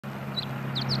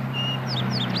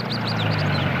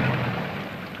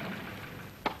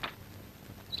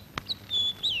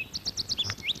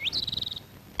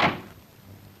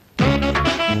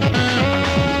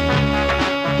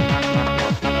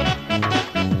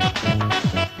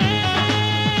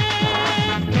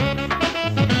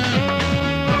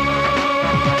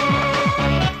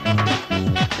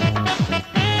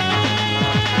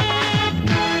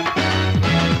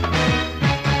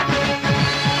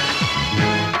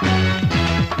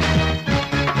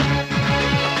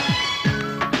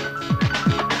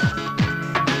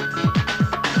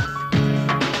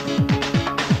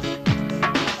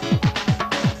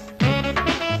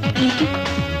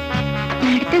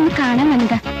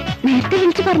നേരത്തെ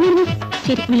വിളിച്ചു പറഞ്ഞിരുന്നു.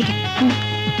 ശരി, വിളിക്കാം.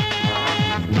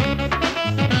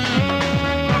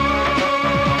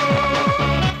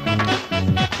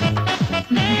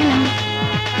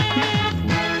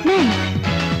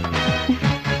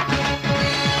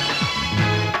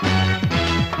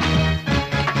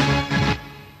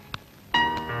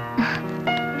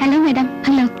 Hello madam.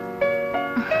 ഹലോ,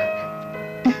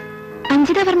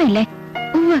 അഞ്ജിത പറഞ്ഞില്ലേ?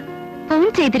 ഉവ്വ്, ഫോൺ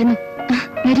ചെയ്തിരുന്നു.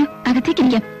 വരൂ,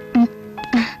 അകത്തേക്കിരിക്കാം.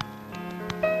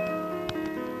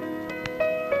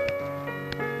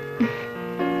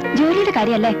 ജോലിയുടെ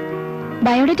കാര്യല്ലേ?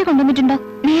 ബയോഡേറ്റ കൊണ്ടുവന്നിട്ടുണ്ടോ?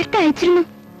 നേരത്തെ അയച്ചിരുന്നു.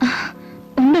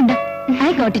 ഉണ്ടുണ്ട്, ഐ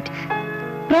ഗോട്ട് ഇറ്റ്.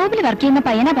 പ്രോബിൽ വർക്ക് ചെയ്യുന്ന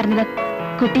പയ്യനാ പറഞ്ഞത്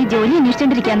കുട്ടി ജോലി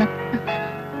അന്വേഷിച്ചോണ്ടിരിക്കാന്ന്.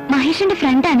 മഹേഷിന്റെ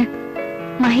ഫ്രണ്ടാണ്.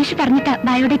 മഹേഷ് പറഞ്ഞിട്ടാ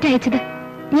ബയോഡേറ്റ അയച്ചത്.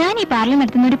 ഞാൻ ഈ പാർലർ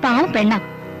നടത്തുന്ന ഒരു പാവം പെണ്ണാ.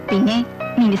 പിന്നെ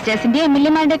മിനിസ്റ്റേഴ്സിന്റെ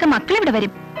MLA മാരുടെ ഒക്കെ മക്കൾ ഇവിടെ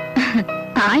വരും.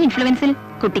 ആ ഇൻഫ്ലുവൻസിൽ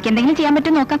കുട്ടിക്ക് എന്തെങ്കിലും ചെയ്യാൻ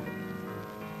പറ്റും നോക്കാം.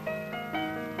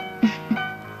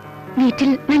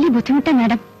 വീട്ടിൽ വലിയ ബുദ്ധിമുട്ടാ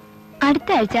മാഡം.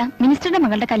 അടുത്ത ആഴ്ച മിനിസ്റ്ററുടെ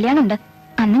മകളുടെ കല്യാണം ഉണ്ട്.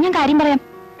 അന്ന് ഞാൻ കാര്യം പറയാം.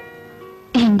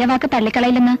 എന്റെ വാക്ക്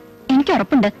തള്ളിക്കളയില്ലെന്ന് എനിക്ക്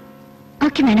ഉറപ്പുണ്ട്.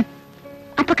 ഓക്കെ മാഡം,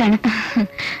 അപ്പൊ കാണാം.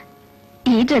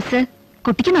 ഈ ഡ്രസ്സ്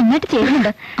കുട്ടിക്ക് നന്നായിട്ട്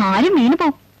ചേരുന്നുണ്ട്. ആരും വീണു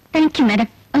പോവും. Thank you madam.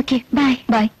 Okay, by.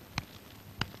 By.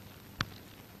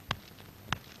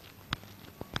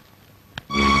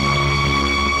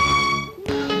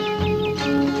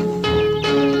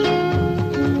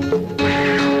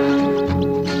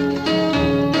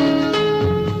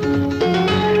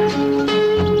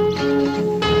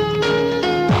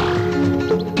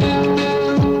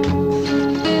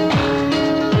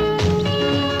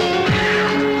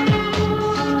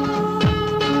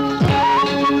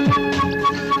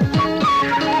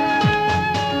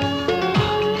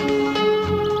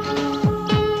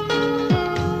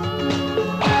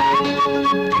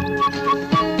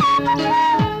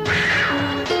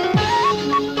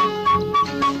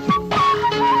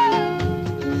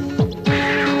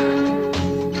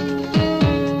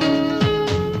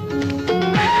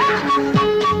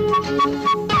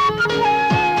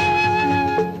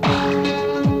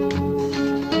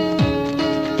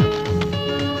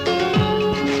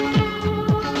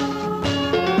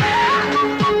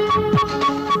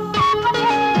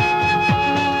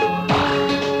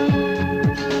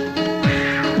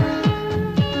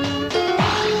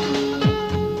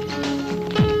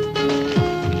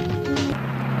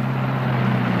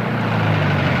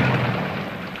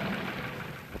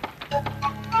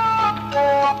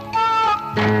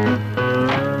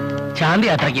 ശാന്തി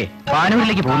യാത്രയ്ക്ക്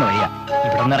പാനൂരിലേക്ക് പോകുന്ന വഴിയാ.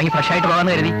 ഇവിടെ ഒന്ന് ഇറങ്ങി ഫ്രഷ് ആയിട്ട്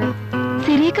പോകാന്ന് കരുതി.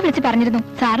 സിറിയൊക്കെ വിളിച്ച് പറഞ്ഞിരുന്നു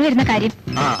സാറ് വരുന്ന കാര്യം.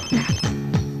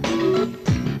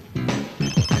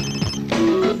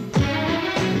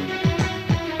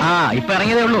 ഇപ്പൊ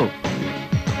ഇറങ്ങിയതേ ഉള്ളൂ.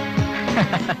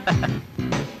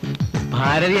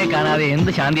 ഭാരതിയെ കാണാതെ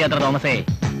എന്ത് ശാന്തി യാത്ര തോമസേ.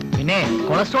 പിന്നെ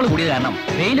കൊളസ്ട്രോൾ കൂടിയത് കാരണം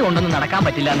വെയിൽ കൊണ്ടൊന്നും നടക്കാൻ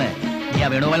പറ്റില്ല എന്ന് നീ ആ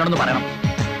വേണുഗോപാലിനോടൊന്ന് പറയണം.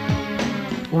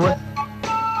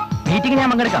 മീറ്റിംഗ് ഞാൻ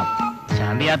പങ്കെടുക്കാം.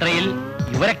 ശാന്തി യാത്രയിൽ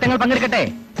യുവരക്തങ്ങൾ പങ്കെടുക്കട്ടെ.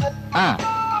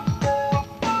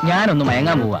 ഞാനൊന്ന്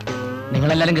മയങ്ങാൻ പോവാ.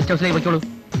 നിങ്ങളെല്ലാരും ഗസ്റ്റ് ഹൗസിലേക്ക് വെച്ചോളൂ.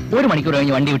 1 മണിക്കൂർ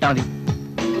കഴിഞ്ഞ് വണ്ടി വിട്ടാൽ മതി.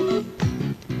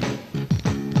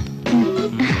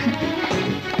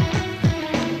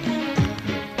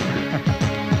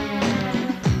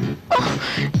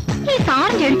 ഈ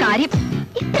സാറിന്റെ ഒരു കാര്യം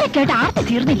ഇത്രയൊക്കെയായിട്ട് ആർത്തി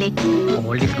തീർന്നില്ലേ?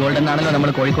 ഓൾഡ് ഈസ് ഗോൾഡ് എന്നാണല്ലോ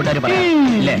നമ്മൾ കോഴിക്കോട്ടുകാർ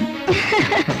പറയാല്ലേ?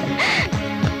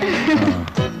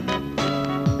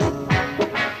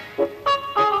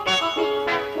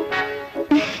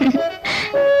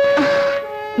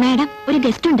 മാഡം, ഒരു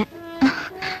ഗസ്റ്റ് ഉണ്ട്.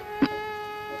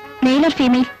 Male or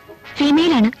female?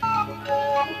 ഫീമെയിൽ ആണ്.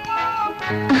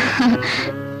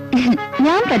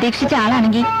 ഞാൻ പ്രതീക്ഷിച്ച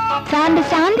ആളാണെങ്കിൽ സാറിന്റെ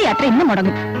ശാന്തി യാത്ര ഇന്ന്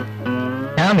മുടങ്ങും.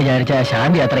 ഞാൻ വിചാരിച്ച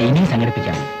ശാന്തി യാത്ര ഇനിയും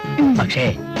സംഘടിപ്പിക്കാം. പക്ഷേ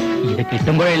ഇത്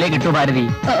കിട്ടുമ്പോഴല്ലേ കിട്ടൂ ഭാരതി.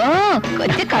 ഓ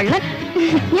കൊച്ചു കള്ളൻ.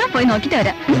 ഞാൻ പോയി നോക്കിട്ട്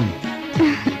വരാം.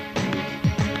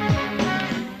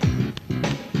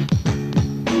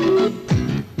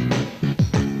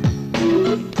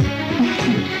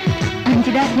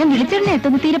 ഞാൻ വിളിച്ചിരുന്ന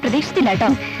എത്തുന്ന തീരെ പ്രതീക്ഷിച്ചില്ല കേട്ടോ.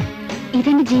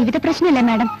 ഇതെന്റെ ജീവിത പ്രശ്നമല്ലേ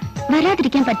മാഡം,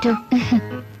 വരാതിരിക്കാൻ പറ്റൂ?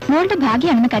 മോളുടെ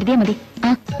ഭാഗ്യാണെന്ന് കരുതിയാൽ മതി.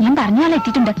 ഞാൻ പറഞ്ഞ ആളെ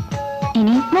എത്തിയിട്ടുണ്ട്.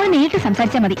 ഇനി മോൾ നേരിട്ട്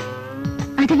സംസാരിച്ചാൽ മതി.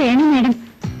 അത് വേണം മാഡം.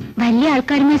 വലിയ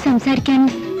ആൾക്കാരുമായി സംസാരിക്കാൻ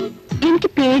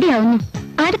എനിക്ക് പേടിയാവുന്നു.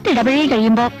 അടുത്തിടപഴകി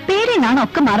കഴിയുമ്പോ പേരിൽ നിന്നാണ്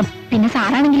ഒക്കെ മാറും. പിന്നെ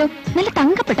സാറാണെങ്കിലോ നല്ല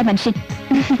തങ്കപ്പെട്ട മനുഷ്യൻ.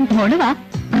 മോള് വാ.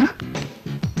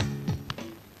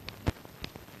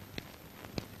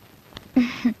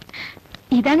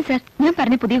 ഇതാണ് സർ ഞാൻ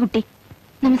പറഞ്ഞ പുതിയ കുട്ടി.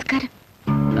 നമസ്കാരം.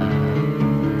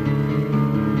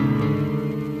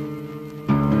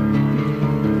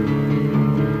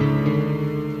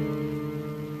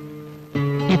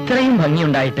 ഇത്രയും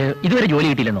ഭംഗിയുണ്ടായിട്ട് ഇതുവരെ ജോലി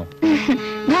കിട്ടിയില്ലെന്നോ?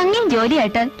 ഭംഗിയും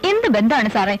ജോലിയായിട്ട് എന്ത് ബന്ധമാണ്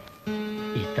സാറേ?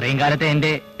 ഇത്രയും കാലത്തെ എന്റെ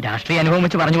രാഷ്ട്രീയ അനുഭവം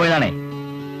വെച്ച് പറഞ്ഞു പോയതാണേ.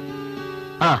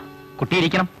 ആ,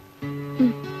 കുട്ടിയിരിക്കണം.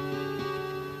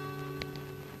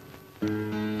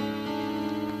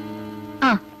 ആ,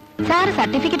 സാറ്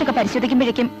സർട്ടിഫിക്കറ്റ് ഒക്കെ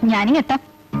പരിശോധിക്കുമ്പോഴേക്കും ഞാനും എത്താം.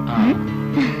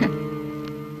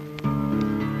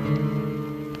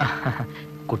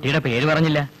 കുട്ടിയുടെ പേര്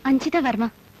പറഞ്ഞില്ല. അഞ്ജിത വർമ്മ.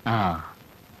 ആ,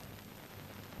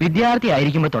 വിദ്യാർത്ഥി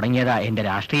ആയിരിക്കുമ്പോ തുടങ്ങിയതാ എന്റെ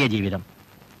രാഷ്ട്രീയ ജീവിതം.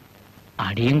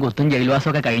 അടിയും കുത്തും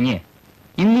ജയിൽവാസമൊക്കെ കഴിഞ്ഞ്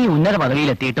ഇന്ന് ഈ ഉന്നത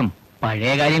പദവിയിലെത്തിയിട്ടും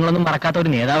പഴയ കാര്യങ്ങളൊന്നും മറക്കാത്ത ഒരു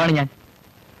നേതാവാണ് ഞാൻ.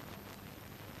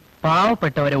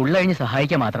 പാവപ്പെട്ടവരെ ഉള്ളഴിഞ്ഞ്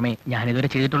സഹായിക്കാൻ മാത്രമേ ഞാനിതുവരെ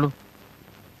ചെയ്തിട്ടുള്ളൂ.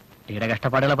 കുട്ടിയുടെ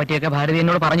കഷ്ടപ്പാടുകളെ പറ്റിയൊക്കെ ഭാരതി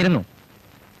എന്നോട് പറഞ്ഞിരുന്നു.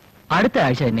 അടുത്ത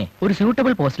ആഴ്ച തന്നെ ഒരു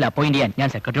സ്യൂട്ടബിൾ പോസ്റ്റിൽ അപ്പോയിന്റ് ചെയ്യാൻ ഞാൻ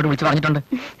സെക്രട്ടറിയോട് വിളിച്ചു പറഞ്ഞിട്ടുണ്ട്.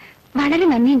 വളരെ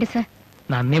നന്ദിയുണ്ട് സർ.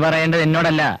 നന്ദി പറയേണ്ടത്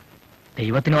എന്നോടല്ല,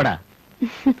 ദൈവത്തിനോടാ.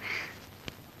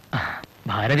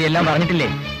 ഭാരതി എല്ലാം പറഞ്ഞിട്ടില്ലേ?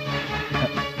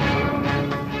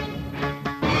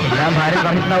 എല്ലാം ഭാരതി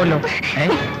പറഞ്ഞിട്ടുണ്ടാവല്ലോ.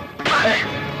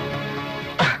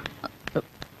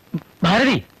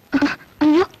 ഭാരതി,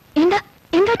 അയ്യോ, എന്താ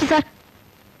എന്താ സാർ?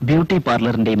 ബ്യൂട്ടി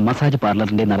പാർലറിന്റെയും മസാജ്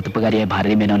പാർലറിന്റെയും നടത്തിപ്പുകാരിയായ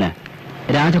ഭാരതി മേനോന്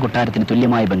രാജകൊട്ടാരത്തിന്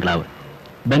തുല്യമായ ബംഗ്ലാവ്,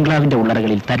 ബംഗ്ലാവിന്റെ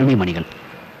ഉള്ളറകളിൽ തരുണിമണികൾ,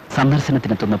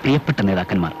 സന്ദർശനത്തിനെത്തുന്ന പ്രിയപ്പെട്ട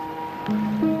നേതാക്കന്മാർ.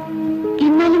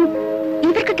 എന്നാലും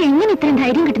ഇവർക്കൊക്കെ എങ്ങനെ ഇത്രയും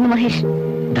ധൈര്യം കിട്ടുന്നു മഹേഷ്?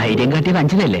 ധൈര്യം കാട്ടിയത്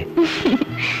അഞ്ജലിയല്ലേ?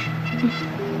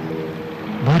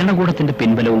 ഭരണകൂടത്തിന്റെ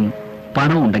പിൻബലവും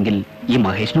പണവും ഉണ്ടെങ്കിൽ ഈ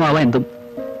മഹേഷിനും ആവാം എന്തും.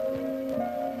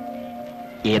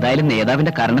 ഏതായാലും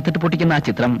നേതാവിന്റെ കരണത്തിട്ട് പൊട്ടിക്കുന്ന ആ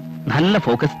ചിത്രം നല്ല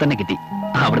ഫോക്കസ് തന്നെ കിട്ടി.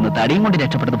 അവിടുന്ന് തടിയും കൊണ്ട്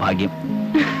രക്ഷപ്പെടുന്ന ഭാഗ്യം.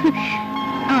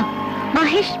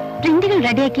 മഹേഷ് പ്രിന്റുകൾ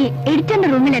റെഡിയാക്കി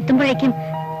എഡിറ്ററിന്റെ റൂമിൽ എത്തുമ്പോഴേക്കും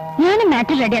ഞാനും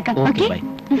മാറ്റർ റെഡിയാക്കാം. Okay, by.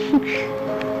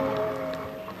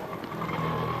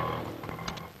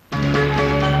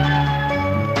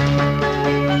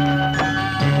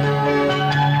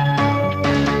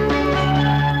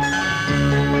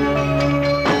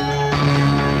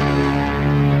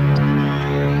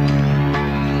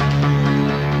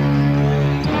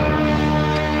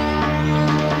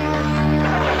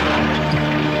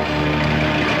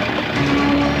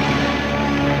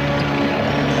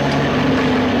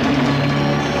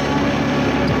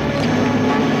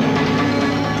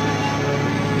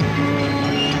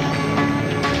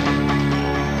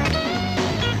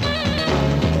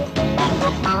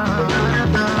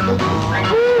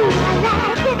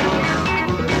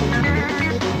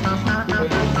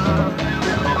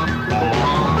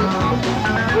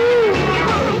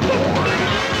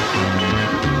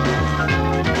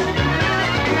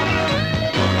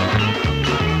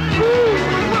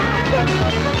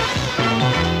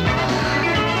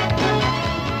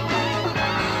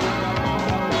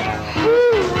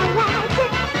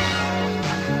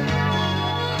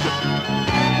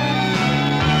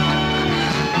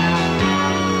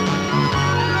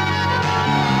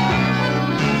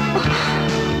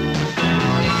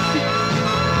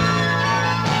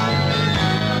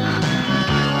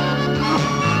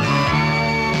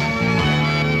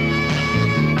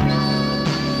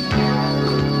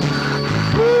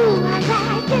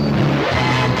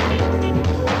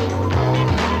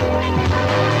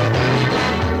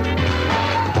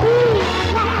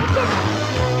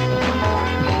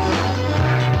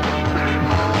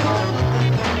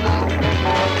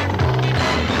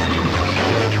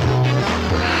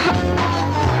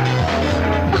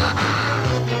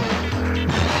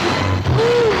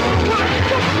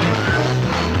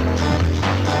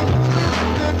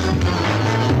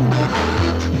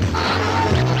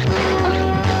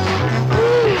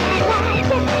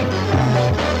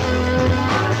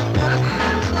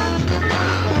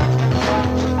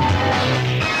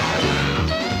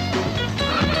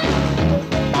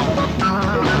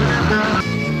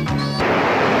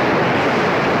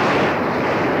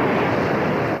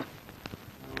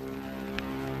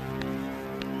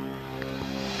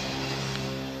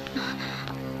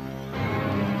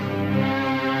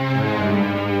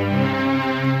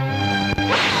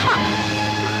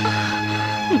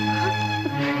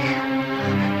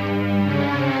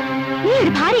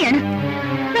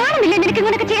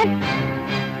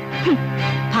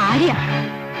 ഭാര്യ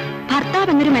ഭർത്താവ്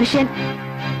എന്നൊരു മനുഷ്യൻ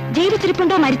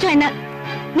ജീവിച്ചിരിപ്പുണ്ടോ മരിച്ചോ എന്ന്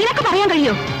നിനക്ക് പറയാൻ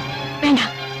കഴിയോ? വേണ്ട,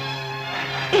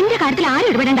 എന്റെ കാര്യത്തിൽ ആരും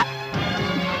ഇടപെടണ്ട.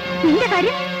 നിന്റെ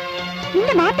കാര്യം,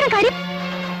 നിന്റെ മാത്രം കാര്യം.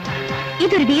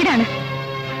 ഇതൊരു വീടാണ്.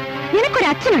 നിനക്കൊരു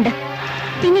അച്ഛനുണ്ട്,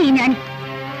 പിന്നെ ഈ ഞാൻ.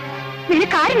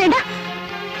 നിനക്കാരും വേണ്ട,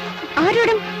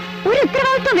 ആരോടും ഒരു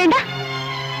ഉത്തരവാദിത്വം വേണ്ട,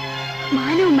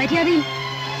 മാനവും മര്യാദയും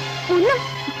ഒന്നും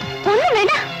ഒന്നും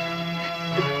വേണ്ട.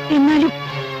 എന്നാലും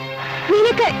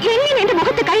നിനക്ക് എങ്ങനെ എന്റെ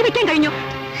മുഖത്ത് കൈവയ്ക്കാൻ കഴിഞ്ഞു?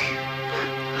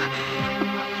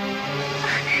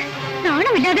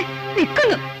 നാണമില്ലാതെ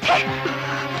നിൽക്കുന്നു.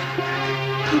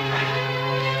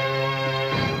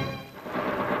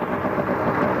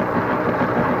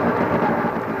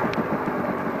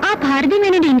 ഭാരതി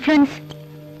മേനോന്റെ ഇൻഫ്ലുവൻസ്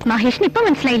മഹേഷിന് ഇപ്പൊ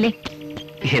മനസ്സിലായില്ലേ?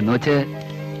 എന്ന് വെച്ച്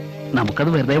നമുക്കത്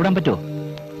വെറുതെ വിടാൻ പറ്റുമോ?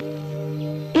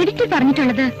 എഡിറ്റർ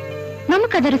പറഞ്ഞിട്ടുള്ളത്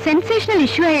നമുക്കതൊരു സെൻസേഷണൽ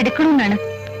ഇഷ്യൂ ആയി എടുക്കണമെന്നാണ്.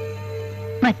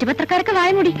 മറ്റു പത്രക്കാർക്ക്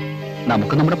വായ്മൂടി.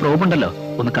 നമുക്ക് നമ്മുടെ പ്രോബ് ഉണ്ടല്ലോ,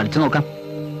 ഒന്ന് കളിച്ചു നോക്കാം.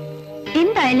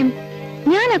 എന്തായാലും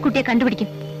ഞാൻ ആ കുട്ടിയെ കണ്ടുപിടിക്കും.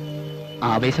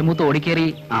 ആവേശമൂത്ത് ഓടിക്കേറി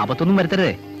ആപത്തൊന്നും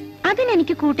വരുത്തരുതേ.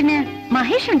 അതിനെനിക്ക് കൂട്ടിന്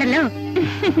മഹേഷ് ഉണ്ടല്ലോ.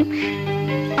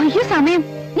 അയ്യോ സമയം,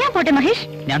 ഞാൻ പോട്ടെ മഹേഷ്.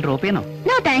 ഞാൻ ഡ്രോപ്പ് ചെയ്യണോ?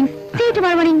 No thanks. See you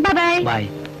tomorrow morning. Bye bye. By.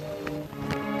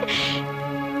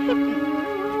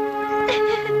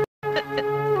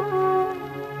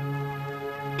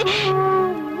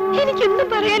 എനിക്കൊന്നും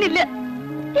പറയാനില്ല.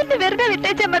 എന്നെ വെറുതെ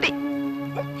വിട്ടേച്ചാ മതി.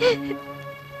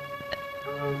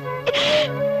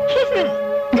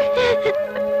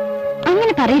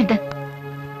 അങ്ങനെ പറയരുത്.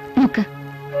 നോക്ക്,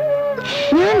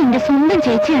 ഞാൻ നിന്റെ സ്വന്തം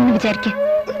ചേച്ചിയാണെന്ന് വിചാരിക്ക.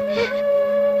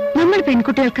 നമ്മൾ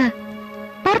പെൺകുട്ടികൾക്ക്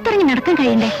പുറത്തിറങ്ങി നടക്കാൻ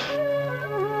കഴിയണ്ടേ?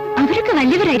 അവരൊക്കെ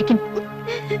വലിയവരായിരിക്കും,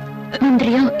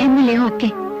 മന്ത്രിയോ MLA ഒക്കെ.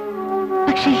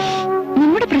 പക്ഷേ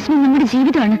നമ്മുടെ പ്രശ്നം നമ്മുടെ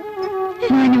ജീവിതമാണ്,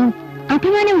 മാനവും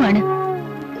അഭിമാനവുമാണ്.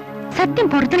 സത്യം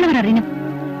പുറത്തുള്ളവർ അറിയണം.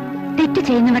 തെറ്റ്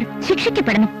ചെയ്യുന്നവർ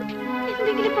ശിക്ഷിക്കപ്പെടണം.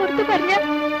 എന്തെങ്കിലും പുറത്തു പറഞ്ഞാൽ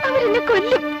അവരെന്നെ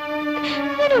കൊല്ലും.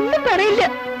 ഞാനൊന്നും പറയില്ല.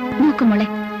 നോക്കുമോളെ,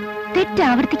 തെറ്റ്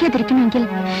ആവർത്തിക്കാതിരിക്കണമെങ്കിൽ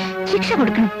ശിക്ഷ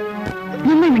കൊടുക്കണം.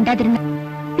 നമ്മൾ മിണ്ടാതിരുന്ന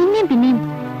പിന്നെയും പിന്നെയും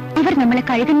അവർ നമ്മളെ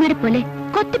കഴുകന്മാരെ പോലെ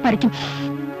കൊത്തിപ്പറിക്കും.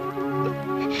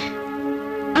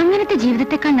 അങ്ങനത്തെ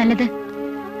ജീവിതത്തെക്കാൾ നല്ലത്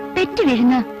തെറ്റ്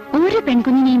വീഴുന്ന ഓരോ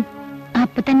പെൺകുഞ്ഞിനെയും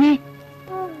അപ്പൊ തന്നെ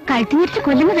കഴുത്തിനിരിച്ച്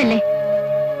കൊല്ലുന്നതല്ലേ?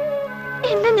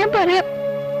 എന്താ ഞാൻ പറയാം,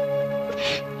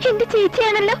 എന്റെ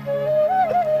ചേച്ചിയാണല്ലോ,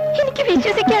 എനിക്ക്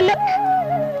വിശ്വസിക്കാമല്ലോ.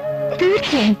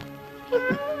 തീർച്ചയായും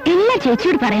എല്ലാ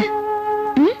ചേച്ചിയോട് പറയാം.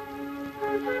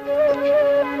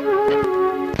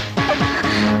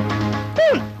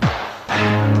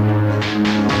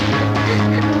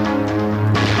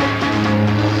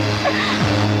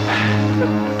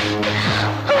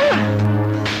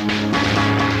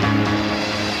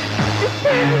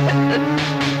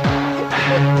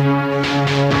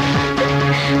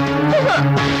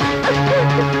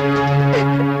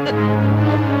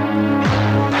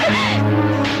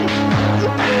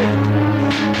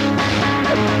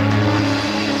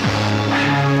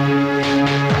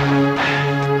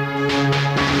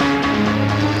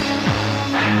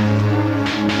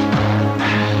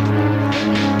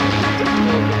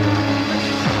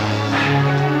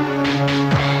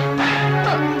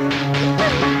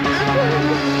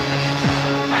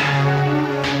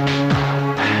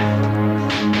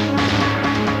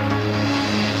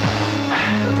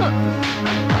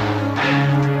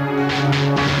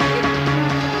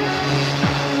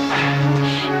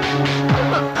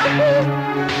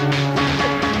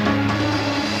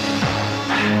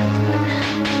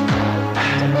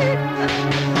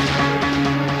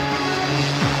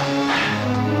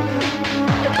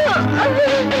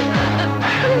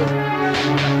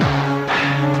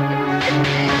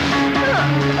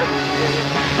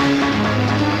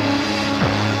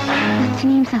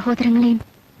 സഹോദരങ്ങളെയും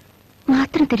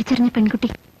മാത്രം തിരിച്ചറിഞ്ഞ പെൺകുട്ടി,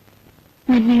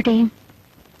 നന്മയുടെയും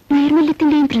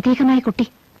നൈർമല്യത്തിന്റെയും പ്രതീകമായ കുട്ടി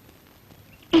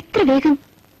എത്ര വേഗം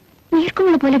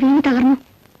നീർക്കുമുള പോലെ വീണു തകർന്നു.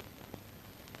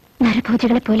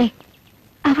 നരഭോജികളെ പോലെ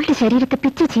അവളുടെ ശരീരത്തെ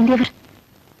പിച്ചു ചീന്തിയവർ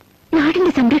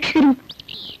നാടിന്റെ സംരക്ഷകരും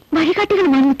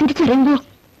വഴികാട്ടികളുമാണെന്ന് തിരിച്ചറിയുമ്പോ,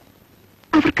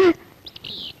 അവർക്ക്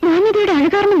മാന്യതയുടെ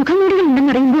അഴകാർന്ന മുഖംമൂടികൾ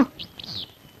ഉണ്ടെന്നറിയുമ്പോ,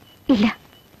 ഇല്ല,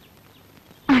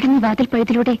 അടഞ്ഞ വാതിൽ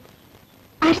പഴുതിലൂടെ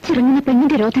അരിച്ചിറങ്ങുന്ന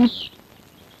പെണ്ണിന്റെ രോദനം.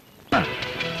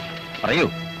 പറയൂ,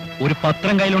 ഒരു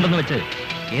പത്രം കയ്യിലുണ്ടെന്ന് വെച്ച്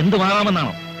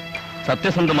എന്തുമാകാമെന്നാണോ?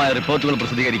 സത്യസന്ധമായ റിപ്പോർട്ടുകൾ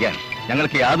പ്രസിദ്ധീകരിക്കാൻ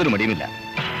ഞങ്ങൾക്ക് യാതൊരു മടിയുമില്ല.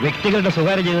 വ്യക്തികളുടെ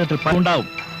സ്വകാര്യ ജീവിതത്തിൽ ഉണ്ടാവും.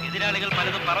 എതിരാളികൾ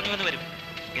പലതും പറഞ്ഞു എന്ന് വരും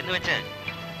എന്ന് വെച്ച്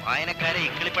വായനക്കാരെ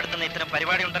ഇക്കിളിപ്പെടുത്തുന്ന ഇത്തരം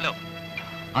പരിപാടി ഉണ്ടല്ലോ,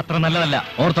 അത്ര നല്ലതല്ല.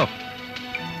 ഓർത്തോ,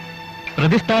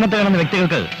 പ്രതിസ്ഥാനത്ത് കാണുന്ന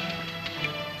വ്യക്തികൾക്ക്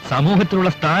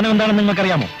സമൂഹത്തിലുള്ള സ്ഥാനം എന്താണെന്ന്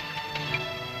നിങ്ങൾക്കറിയാമോ?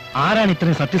 ആരാണ്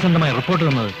ഇത്രയും സത്യസന്ധമായ റിപ്പോർട്ട്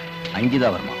തന്നത്? അഞ്ജിത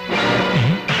വർമ്മ.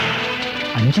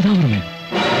 അഞ്ജിത വർമ്മ?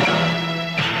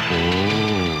 ഓ,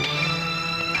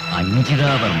 അഞ്ജിത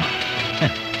വർമ്മ.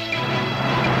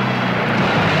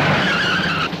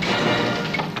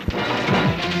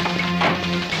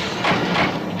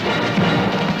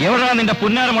 എവിടെയാണ് നിന്റെ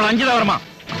പുന്നാരമോൾ അഞ്ജിത വർമ്മ?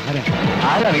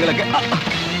 ആരാ നിങ്ങളൊക്കെ?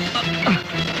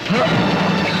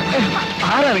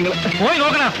 ആരാ നിങ്ങൾ? പോയി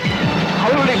നോക്കണം,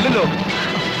 അവരിവിടെ ഇല്ലല്ലോ.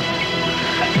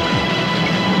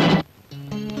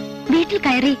 വീട്ടിൽ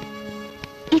കയറി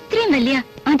ഇത്രയും വലിയ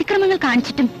അതിക്രമങ്ങൾ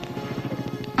കാണിച്ചിട്ടും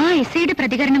ആ SIയുടെ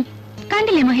പ്രതികരണം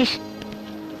കണ്ടില്ലേ മഹേഷ്?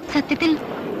 സത്യത്തിൽ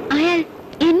അയാൾ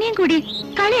എന്നെയും കൂടി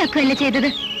കളിയാക്കുകയല്ല ചെയ്തത്.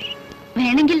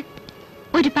 വേണമെങ്കിൽ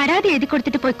ഒരു പരാതി എഴുതി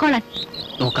കൊടുത്തിട്ട് പോയിക്കോളാൻ.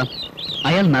 നോക്കാം,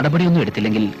 അയാൾ നടപടിയൊന്നും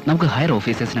എടുത്തില്ലെങ്കിൽ നമുക്ക് ഹയർ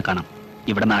ഓഫീസേഴ്സിനെ കാണാം.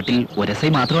 ഇവിടെ നാട്ടിൽ ഒരസൈ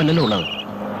മാത്രമല്ലല്ലോ ഉള്ളത്.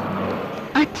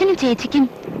 അച്ഛനും ചേച്ചിക്കും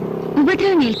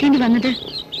ഉപദ്രവം ഏൽക്കേണ്ടി വന്നത്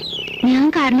ഞാൻ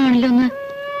കാരണമാണല്ലോ എന്ന്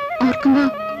ഓർക്കുമ്പോ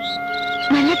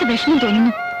വല്ലാത്ത വിഷമം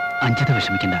തോന്നുന്നു. അഞ്ജിത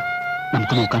വിഷമിക്കണ്ട,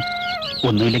 നമുക്ക് നോക്കാം.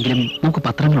 ഒന്നുമില്ലെങ്കിലും നമുക്ക്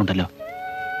പത്രങ്ങളുണ്ടല്ലോ.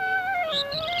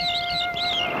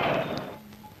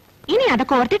 ഇനി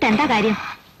അതൊക്കെ ഓർത്തിട്ട് എന്താ കാര്യം?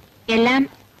 എല്ലാം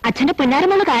അച്ഛന്റെ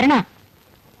പുന്നാരമുള്ള കാരണ.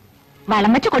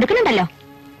 വളം വെച്ച് കൊടുക്കുന്നുണ്ടല്ലോ,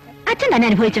 അച്ഛൻ തന്നെ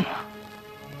അനുഭവിച്ചു.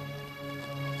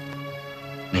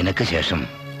 നിനക്ക് ശേഷം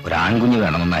ഒരു ആൺകുഞ്ഞ്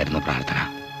വേണമെന്നായിരുന്നു പ്രാർത്ഥന.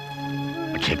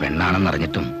 പക്ഷെ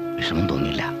പെണ്ണാണെന്നറിഞ്ഞിട്ടും വിഷമം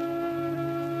തോന്നിയില്ല.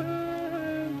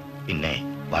 പിന്നെ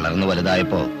വളർന്നു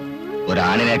വലുതായപ്പോ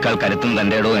ഒരാണിനേക്കാൾ കരുത്തും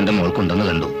തന്റേടോ എന്റെ മോൾക്കുണ്ടെന്ന്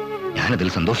കണ്ടു. ഞാനതിൽ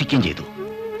സന്തോഷിക്കുകയും ചെയ്തു.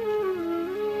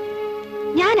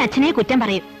 ഞാൻ അച്ഛനെ കുറ്റം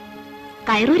പറയും.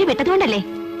 കയറൂരി വിട്ടതുകൊണ്ടല്ലേ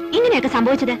ഇങ്ങനെയൊക്കെ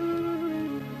സംഭവിച്ചത്.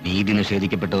 നീതി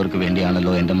നിഷേധിക്കപ്പെട്ടവർക്ക്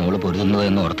വേണ്ടിയാണല്ലോ എന്റെ മോള് പൊരുതുന്നത്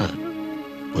എന്നോർത്ത്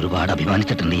ഒരുപാട്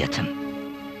അഭിമാനിച്ചിട്ടുണ്ട് ഈ അച്ഛൻ.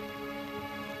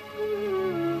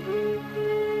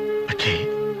 പക്ഷേ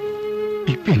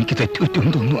ഇപ്പൊ എനിക്ക്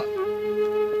തെറ്റുപറ്റുമെന്ന് തോന്നുക.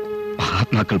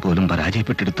 മഹാത്മാക്കൾ പോലും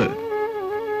പരാജയപ്പെട്ടെടുത്ത്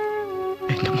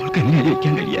എന്റെ മോൾക്ക് എങ്ങനെ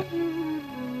ജയിക്കാൻ കഴിയാ?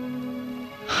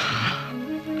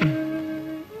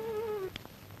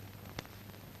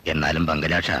 എന്നാലും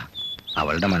പങ്കജാക്ഷ,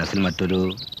 അവളുടെ മനസ്സിൽ മറ്റൊരു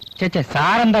ചേച്ചേ,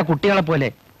 സാറെന്താ കുട്ടികളെ പോലെ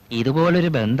ഇതുപോലൊരു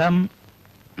ബന്ധം?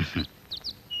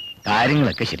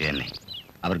 കാര്യങ്ങളൊക്കെ ശരി തന്നെ.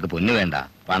 അവർക്ക് പൊന്നു വേണ്ട,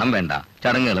 പണം വേണ്ട,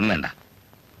 ചടങ്ങുകളും വേണ്ട.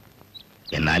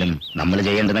 എന്നാലും നമ്മൾ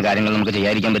ചെയ്യേണ്ടുന്ന കാര്യങ്ങൾ നമുക്ക്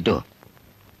ചെയ്യാതിരിക്കാൻ പറ്റുമോ?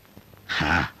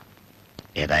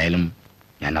 ഏതായാലും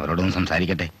ഞാൻ അവരോടൊന്ന്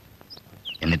സംസാരിക്കട്ടെ.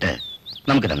 എന്നിട്ട്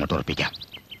നമുക്കിതങ്ങോട്ട് ഉറപ്പിക്കാം.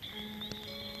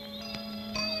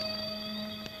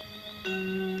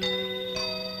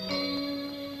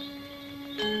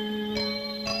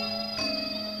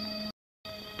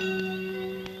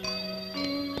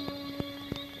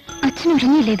 അച്ഛൻ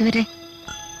ഉറങ്ങിയില്ലേ ഇതുവരെ?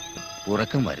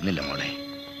 ഉറക്കം വരുന്നില്ല മോളെ,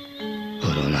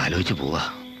 ഓരോന്ന് ആലോചിച്ച് പോവാ.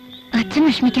 അച്ഛൻ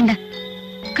വിഷമിക്കണ്ട,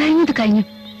 കഴിഞ്ഞത് കഴിഞ്ഞു.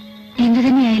 എന്തു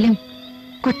തന്നെയായാലും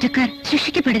കുറ്റക്കാർ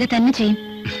ശിക്ഷിക്കപ്പെടുക തന്നെ ചെയ്യും.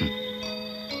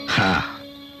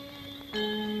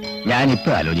 ഞാനിപ്പോ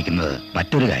ആലോചിക്കുന്നത്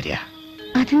മറ്റൊരു കാര്യ.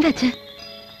 അതെന്താ അച്ഛ?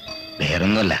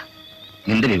 വേറൊന്നുമല്ല,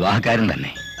 നിന്റെ വിവാഹക്കാരൻ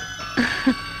തന്നെ.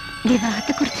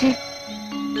 വിവാഹത്തെ കുറിച്ച്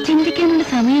ചിന്തിക്കാനുള്ള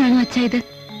സമയമാണോ അച്ഛ ഇത്?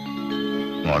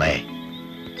 മോളെ,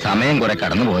 സമയം കുറെ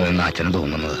കടന്നുപോയെന്ന് അച്ഛന്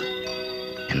തോന്നുന്നത്.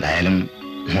 എന്തായാലും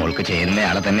മോൾക്ക്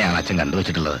ചേരുന്നയാളെ തന്നെയാണ് അച്ഛൻ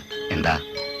കണ്ടുവച്ചിട്ടുള്ളത്. എന്താ?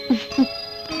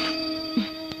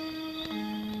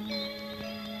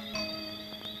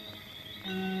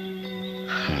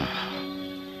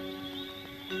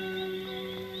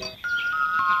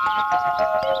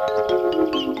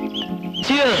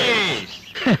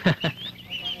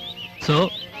 So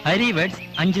Hari weds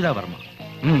Anjitha Varma.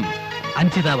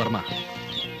 അഞ്ജിത വർമ്മ,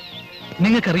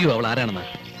 നിങ്ങൾക്കറിയോ അവൾ ആരാണെന്ന്?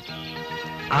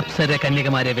 അപ്സര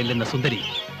കന്യകമാരെ വെല്ലുന്ന സുന്ദരി,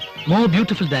 മോർ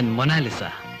ബ്യൂട്ടിഫുൾ ദാൻ മൊനാലിസ.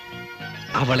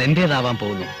 അവൾ എന്റേതാവാൻ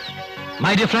പോകുന്നു.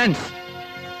 My dear friends,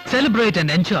 celebrate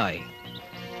and enjoy.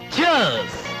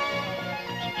 Cheers!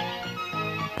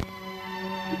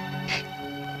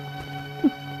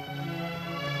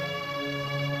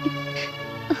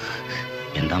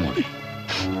 എന്താ മോളെ?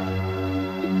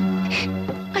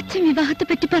 അച്ഛൻ വിവാഹത്തെ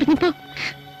പറ്റി പറഞ്ഞപ്പോ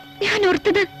ഞാൻ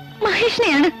ഓർത്തത്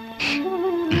മഹേഷിനെയാണ്.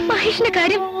 മഹേഷിന്റെ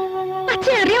കാര്യം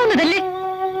അച്ഛൻ അറിയാവുന്നതല്ലേ?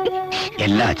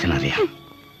 എല്ലാ അച്ഛനറിയാം.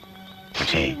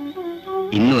 പക്ഷേ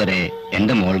ഇന്നുവരെ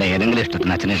എന്റെ മോളുടെ ഏതെങ്കിലും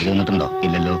ഇഷ്ടത്തിന് അച്ഛനെ എതിര് വന്നിട്ടുണ്ടോ?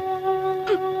 ഇല്ലല്ലോ.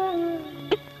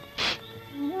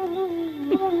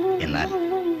 എന്നാൽ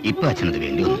ഇപ്പൊ അച്ഛനത്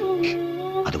വേണ്ടി വന്നു.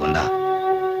 അതുകൊണ്ടാ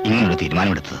ഇങ്ങനൊരു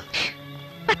തീരുമാനമെടുത്തത്.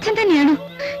 അച്ഛൻ തന്നെയാണോ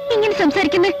ഇങ്ങനെ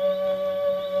സംസാരിക്കുന്നത്?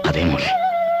 അതേ മോളെ,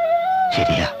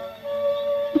 ശരിയാ.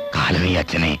 കാലം ഈ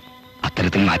അച്ഛനെ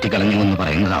അത്തരത്തിൽ മാറ്റിക്കളഞ്ഞു എന്ന്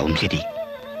പറയുന്നതാവും ശരി.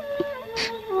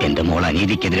 എന്റെ മോൾ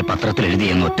അനീതിക്കെതിരെ പത്രത്തിൽ എഴുതി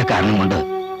എന്ന ഒറ്റ കാരണം കൊണ്ട്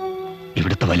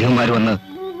ഇവിടുത്തെ വലിയവന്മാർ വന്ന്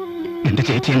നിന്റെ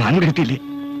ചേച്ചിയെ നാൻകെടുത്തില്ലേ?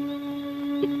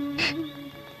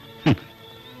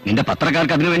 നിന്റെ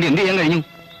പത്രക്കാർക്ക് അതിനു വേണ്ടി എന്ത് ചെയ്യാൻ കഴിഞ്ഞു?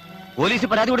 പോലീസ്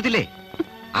പരാതി കൊടുത്തില്ലേ?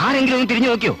 ആരെങ്കിലും ഒന്ന് തിരിഞ്ഞു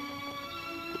നോക്കിയോ?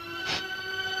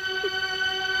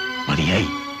 മതിയായി.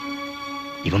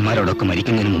 ഇവന്മാരോടൊക്കെ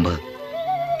മരിക്കുന്നതിന് മുമ്പ്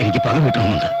എനിക്ക് പക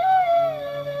കിട്ടണമെന്നുണ്ട്.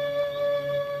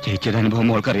 ചേച്ചിയുടെ അനുഭവം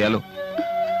മോൾക്കറിയാലോ.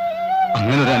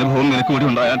 അങ്ങനൊരു അനുഭവം നിനക്ക് കൂടി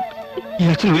ഉണ്ടായാൽ ഈ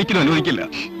അച്ഛൻ ഒരിക്കലും അനുവദിക്കില്ല.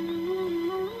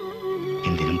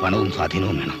 എന്തിനും പണവും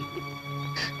സ്വാധീനവും വേണം.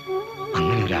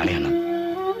 അങ്ങനെ ഒരാളെയാണ്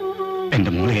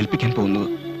എന്റെ മോളെ ഏൽപ്പിക്കാൻ പോകുന്നത്.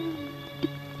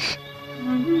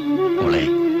 മോളെ,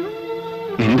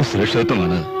 നിന്റെ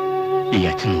സുരക്ഷിതത്വമാണ് ഈ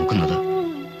അച്ഛൻ നോക്കുന്നത്.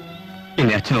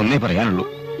 ഇനി അച്ഛൻ ഒന്നേ പറയാനുള്ളൂ,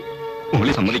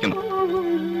 മോളെ സമ്മതിക്കണം.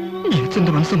 ഈ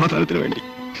അച്ഛന്റെ മനസ്സമാധാനത്തിന് വേണ്ടി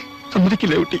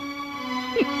സമ്മതിക്കില്ലേ കുട്ടി?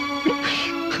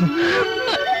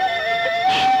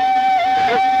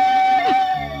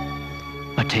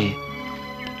 പക്ഷേ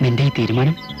നിന്റെ ഈ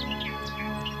തീരുമാനം?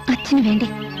 അച്ഛന് വേണ്ടി,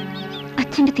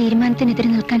 അച്ഛന്റെ തീരുമാനത്തിനെതിരെ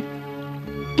നിൽക്കാൻ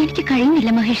എനിക്ക്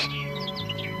കഴിയുന്നില്ല മഹേഷ്.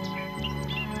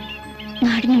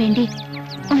 നാടിനു വേണ്ടി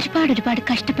ഒരുപാട്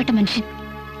കഷ്ടപ്പെട്ട മനുഷ്യൻ,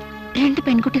 2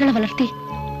 പെൺകുട്ടികളെ വളർത്തി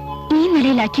ഈ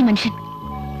നിലയിലാക്കിയ മനുഷ്യൻ,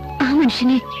 ആ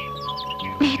മനുഷ്യനെ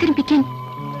വേദനിപ്പിക്കാൻ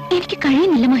എനിക്ക്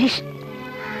കഴിയുന്നില്ല മഹേഷ്.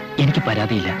 എനിക്ക്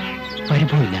പരാതിയില്ല,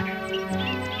 പരിഭവമില്ല.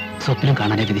 സ്വപ്നം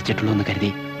കാണാനേ വിധിച്ചിട്ടുള്ളൂ എന്ന് കരുതി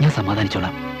ഞാൻ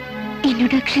സമാധാനിച്ചോളാം.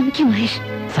 എന്നോട് ക്ഷമിക്കും മഹേഷ്.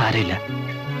 സാരമില്ല,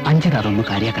 അഞ്ചിത അതൊന്നും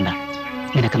കാര്യാക്കണ്ട.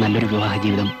 നിനക്ക് നല്ലൊരു വിവാഹ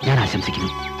ജീവിതം ഞാൻ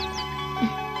ആശംസിക്കുന്നു.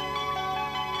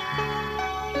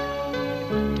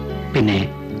 പിന്നെ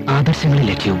ആദർശങ്ങളിൽ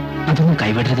ലക്ഷ്യവും അതൊന്നും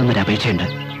കൈവിടരുതെന്നൊരു അപേക്ഷയുണ്ട്.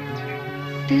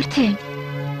 തീർച്ചയായും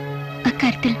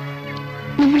അക്കാര്യത്തിൽ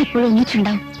നമ്മളിപ്പോഴും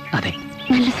ഒന്നിച്ചുണ്ടാവും. അതെ,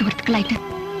 നല്ല സുഹൃത്തുക്കളായിട്ട്.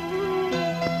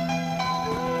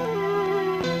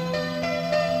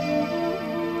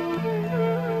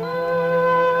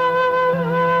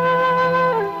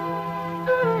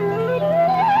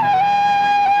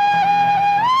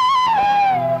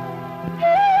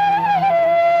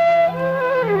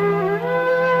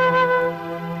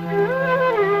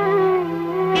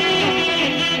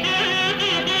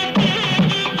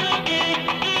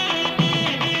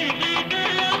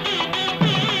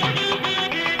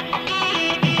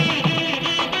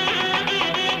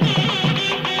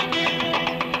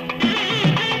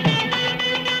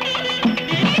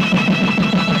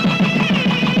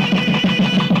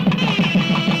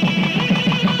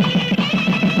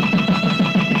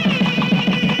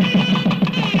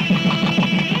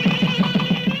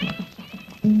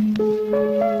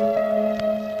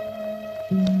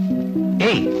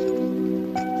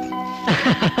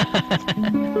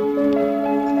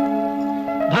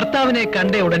 ഭർത്താവിനെ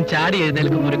കണ്ട ഉടൻ ചാടി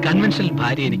എഴുന്നേൽക്കുന്ന ഒരു കൺവെൻഷണൽ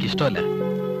ഭാര്യ എനിക്ക് ഇഷ്ടമല്ല.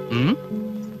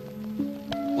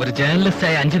 ഒരു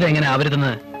ജേർണലിസ്റ്റായ അഞ്ജിത എങ്ങനെ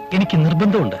ആവരുതെന്ന് എനിക്ക്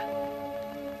നിർബന്ധമുണ്ട്.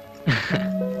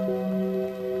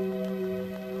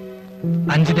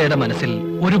 അഞ്ജിതയുടെ മനസ്സിൽ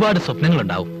ഒരുപാട്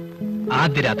സ്വപ്നങ്ങളുണ്ടാവും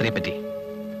ആദ്യ രാത്രിയെ പറ്റി,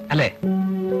 അല്ലേ?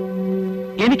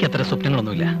 എനിക്കത്ര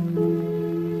സ്വപ്നങ്ങളൊന്നുമില്ല.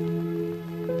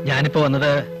 ഞാനിപ്പോ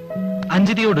വന്നത്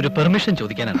അഞ്ജിതയോടൊരു പെർമിഷൻ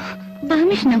ചോദിക്കാനാണ്.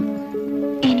 പെർമിഷനോ?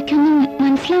 എനിക്കൊന്നും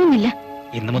മനസ്സിലാവുന്നില്ല.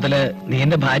 ഇന്നു മുതല് നീ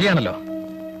എന്റെ ഭാര്യയാണല്ലോ,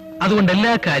 അതുകൊണ്ട്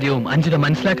എല്ലാ കാര്യവും അഞ്ജിത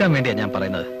മനസ്സിലാക്കാൻ വേണ്ടിയാ ഞാൻ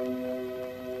പറയുന്നത്.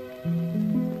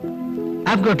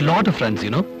 I've got lot of friends,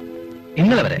 you know.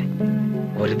 ഇന്നലെ വരെ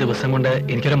ഒരു ദിവസം കൊണ്ട്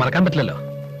എനിക്കൊരു മറക്കാൻ പറ്റില്ലല്ലോ.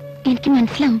 എനിക്ക്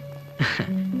മനസ്സിലാവും.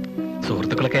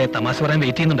 സുഹൃത്തുക്കളൊക്കെ തമാശ പറയാൻ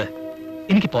വെയിറ്റ് ചെയ്യുന്നുണ്ട്.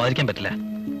 എനിക്ക് പോകാതിരിക്കാൻ പറ്റില്ല.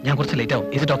 ഞാൻ കുറച്ച് ലേറ്റ് ആവും.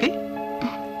 Is it okay?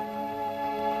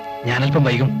 ഞാനല്പം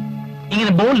വൈകും.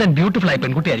 ഇങ്ങനെ ബോൾഡ് ആൻഡ് ബ്യൂട്ടിഫുൾ ആയി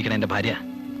പെൺകുട്ടിയായിരിക്കണം എന്റെ ഭാര്യ.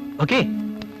 ഓക്കെ?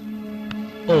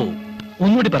 ഓ,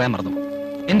 ഒന്നുകൂടി പറയാൻ മറന്നു.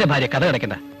 എന്റെ ഭാര്യ കഥ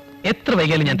കിടക്കണ്ട. എത്ര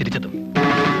വൈകിയാലും ഞാൻ തിരിച്ചെത്തും.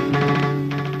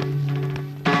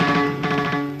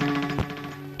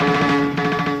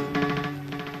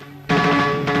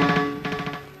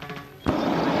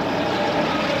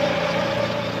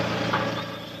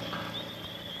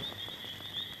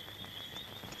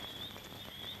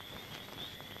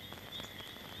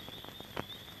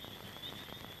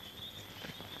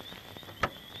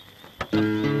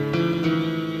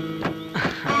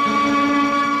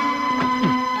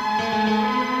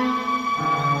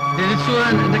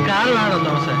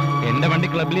 എന്റെ വണ്ടി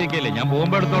ക്ലബിലിരിക്കല്ലേ, ഞാൻ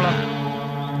പോകുമ്പോ എടുത്തോളാം.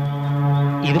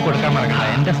 ഇത് കൊടുക്കാൻ മറക്കണ്ട,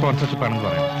 എന്റെ സ്പോൺസർഷിപ്പ് ആണെന്ന്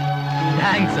പറയാം.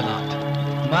 Thanks a lot.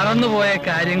 മറന്നുപോയ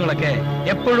കാര്യങ്ങളൊക്കെ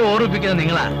എപ്പോഴും ഓർമ്മിപ്പിക്കുന്നത്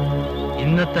നിങ്ങളാ.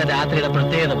 ഇന്നത്തെ രാത്രിയുടെ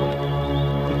പ്രത്യേകത പോലും.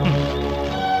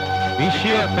 Wish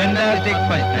you a fantastic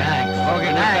flight. Thanks.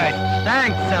 Okay,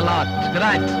 Thanks a lot.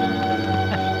 Great.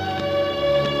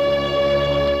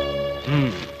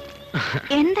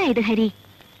 എന്താ ഇത് ഹരി?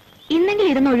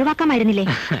 ഇന്നെങ്കിലും ഇതൊന്ന് ഒഴിവാക്കാമായിരുന്നില്ലേ?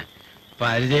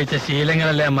 പരിചയിച്ച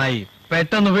ശീലങ്ങളല്ലേ അമ്മായി,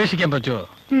 പെട്ടെന്ന് ഉപേക്ഷിക്കാൻ പറ്റുമോ?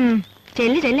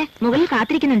 ചെല്ല് മുകളിൽ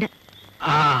കാത്തിരിക്കുന്നുണ്ട്.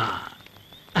 ആ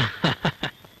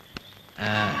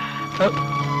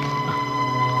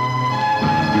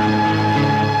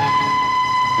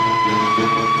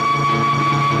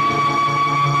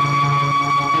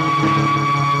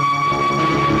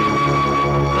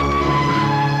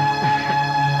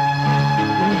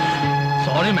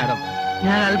സോറി മാഡം,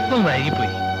 ഞാൻ അല്പം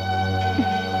വൈകിപ്പോയി.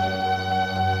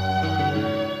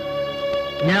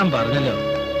 ഞാൻ പറഞ്ഞല്ലോ,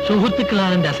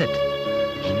 സുഹൃത്തുക്കളാണ് എന്റെ അസറ്റ്.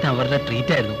 ഇന്ന് അവരുടെ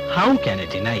ട്രീറ്റ് ആയിരുന്നു. How can I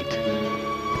deny it?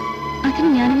 അതിന്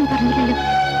ഞാനൊന്നും പറഞ്ഞില്ലല്ലോ.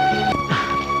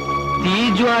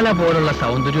 തീജ്വാല പോലുള്ള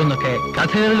സൗന്ദര്യം എന്നൊക്കെ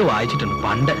കഥകളിൽ വായിച്ചിട്ടുണ്ട്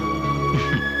പണ്ട്.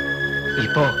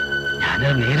 ഇപ്പോ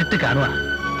ഞാനത് നേരിട്ട് കാണുക.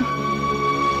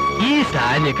 ഈ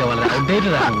സാരിയൊക്കെ വളരെ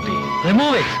ഔട്ട്ഡേറ്റഡ് ആണ് കുട്ടി.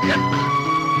 Remove it.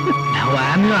 Now I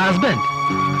am your husband.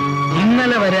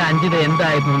 ഇന്നലെ വരെ അഞ്ജിത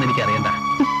എന്തായിരുന്നു എന്ന് എനിക്കറിയണ്ട.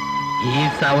 ഈ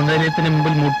സൗന്ദര്യത്തിന്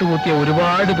മുമ്പിൽ മുട്ടുകുത്തിയ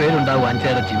ഒരുപാട് പേരുണ്ടാവും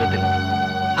അഞ്ജയുടെ ജീവിതത്തിൽ.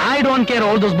 I don't care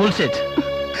all those bullshit.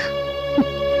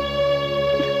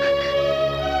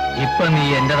 ഇപ്പൊ നീ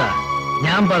എന്റെതാ.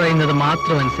 ഞാൻ പറയുന്നത്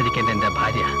മാത്രം അനുസരിക്കേണ്ട എന്റെ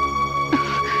ഭാര്യ.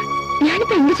 ഞാൻ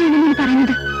ഞാനിപ്പോ എന്ത് ചെയ്യണമെന്ന്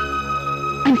പറയുന്നത്?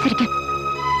 അനുസരിക്കാൻ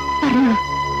പറഞ്ഞോളൂ.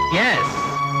 Yes,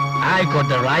 I got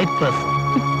the right person.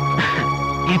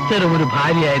 ഇത്തരം ഒരു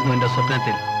ഭാര്യയായിരുന്നു എന്റെ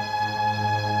സ്വപ്നത്തിൽ.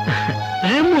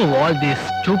 Remove all these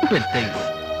stupid things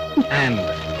and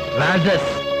wear this.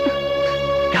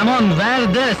 Come on, wear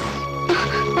this.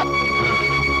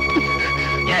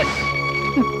 Yes.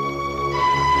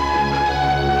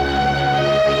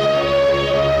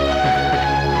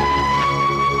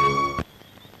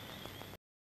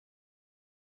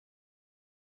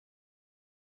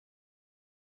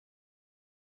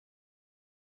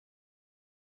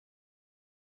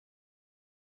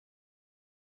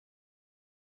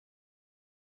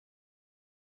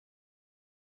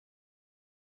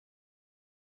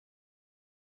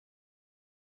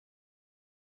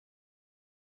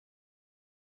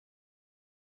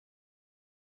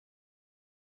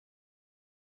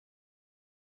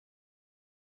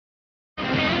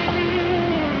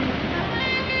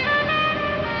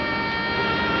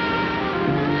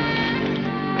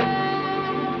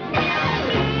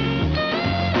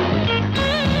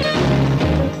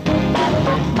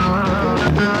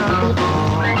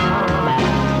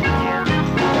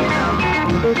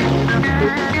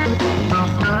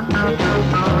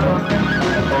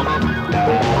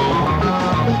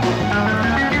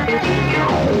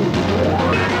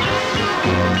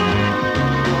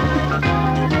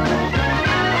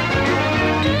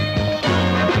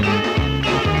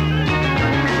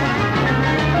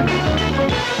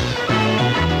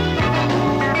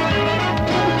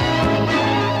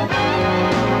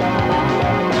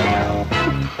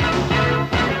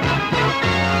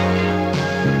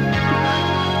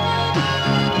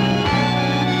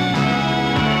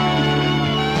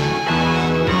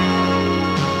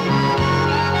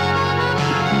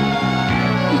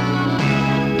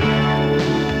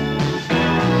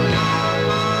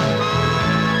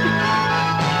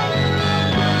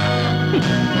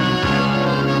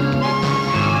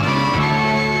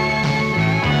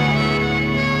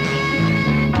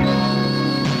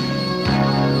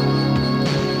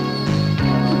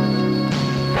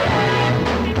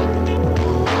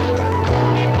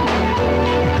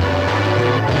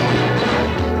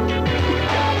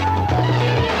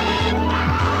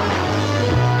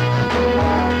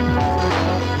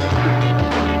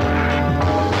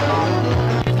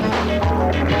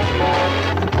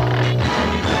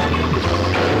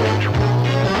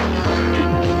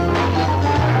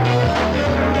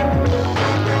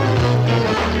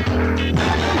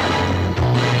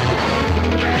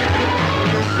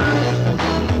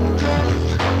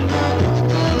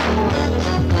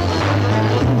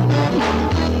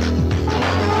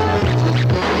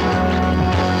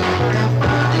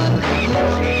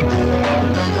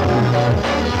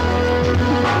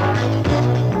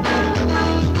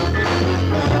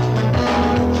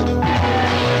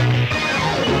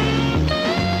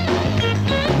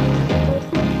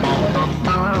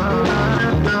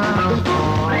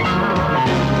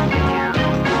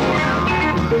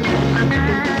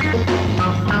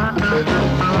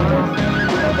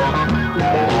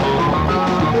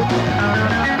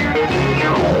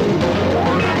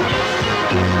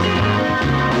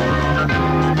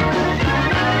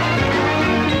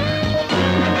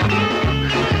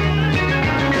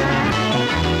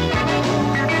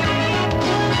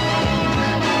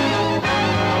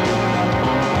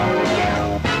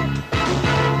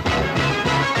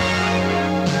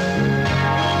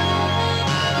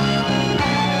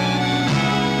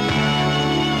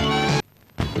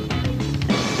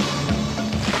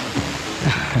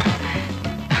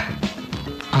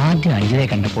 ആദ്യം അഞ്ജിതയെ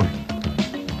കണ്ടപ്പോൾ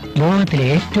ലോകത്തിലെ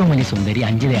ഏറ്റവും വലിയ സുന്ദരി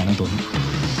അഞ്ജിതയാണെന്ന് തോന്നി.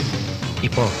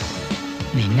 ഇപ്പോ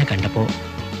നിന്നെ കണ്ടപ്പോ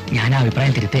ഞാൻ ആ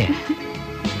അഭിപ്രായം തിരുത്തേ.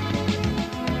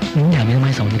 നിന്റെ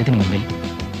അമിതമായ സൗന്ദര്യത്തിന് മുമ്പിൽ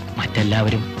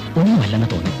മറ്റെല്ലാവരും ഒന്നുമല്ലെന്ന്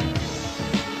തോന്നി.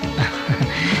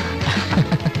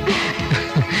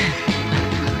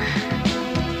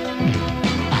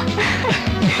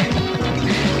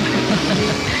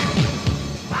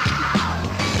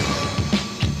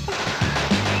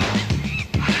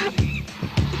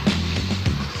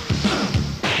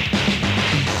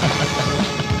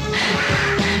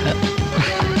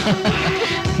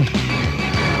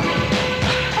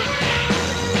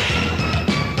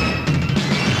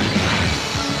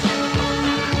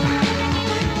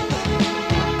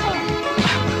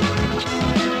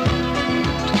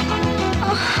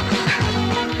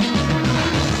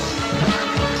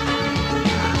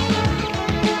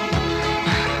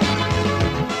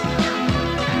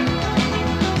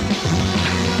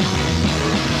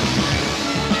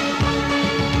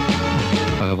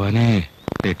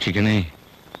 രക്ഷിക്കണേ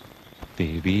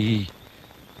ദേവി.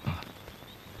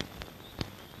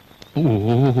 ഓ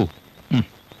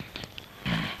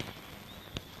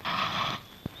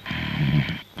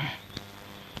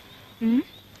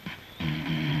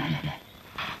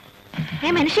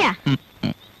മനുഷ്യ,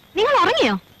 നിങ്ങൾ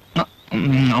ഉറങ്ങിയോ?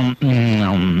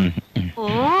 ഓ,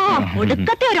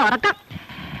 ഒടുക്കത്തെ ഒരു ഉറക്കം.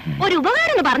 ഒരു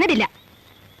ഉപകാരം ഒന്നും പറഞ്ഞിട്ടില്ല.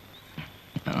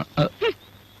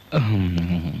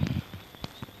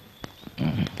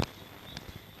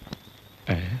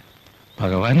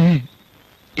 ഭഗവാനെ,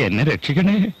 എന്നെ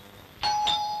രക്ഷിക്കണേ.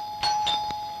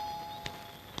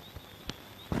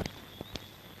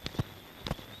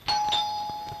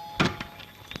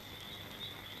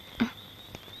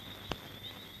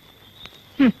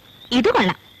 ഇത്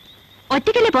കൊള്ളാം.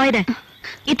 ഒറ്റയ്ക്കല്ലേ പോയത്?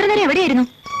 ഇത്ര നേരം എവിടെയായിരുന്നു?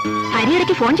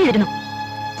 ഹരിയിടയ്ക്ക് ഫോൺ ചെയ്തിരുന്നു.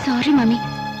 സോറി മമ്മി,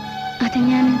 അത്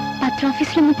ഞാൻ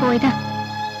പത്രോഫീസിലൊന്ന് പോയതാ.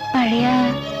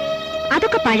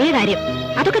 അതൊക്കെ പഴയ കാര്യം.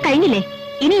 അതൊക്കെ കഴിഞ്ഞില്ലേ?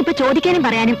 ഇനി ഇപ്പൊ ചോദിക്കാനും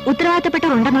പറയാനും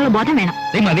ഉത്തരവാദിത്തപ്പെട്ടവരുണ്ടെന്നുള്ള ബോധം വേണം.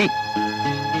 മതി.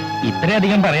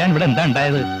 ഇത്രയധികം പറയാൻ ഇവിടെ എന്താ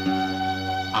ഉണ്ടായത്?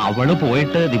 അവള്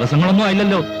പോയിട്ട് ദിവസങ്ങളൊന്നും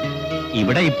ആയില്ലല്ലോ.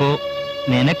 ഇവിടെ ഇപ്പോ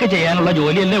നിനക്ക് ചെയ്യാനുള്ള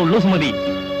ജോലിയല്ലേ ഉള്ളൂ സുമതി.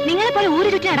 നിങ്ങളെ പോലെ ഊരു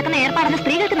ചുറ്റി നടക്കുന്ന ഏർപ്പാടൊന്നും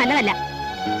സ്ത്രീകൾക്ക് നല്ലതല്ല.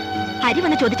 ഹരി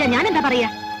വന്ന് ചോദിച്ചാ ഞാൻ എന്താ പറയാ?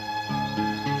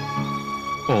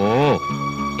 ഓ,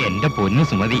 എന്റെ പൊന്നു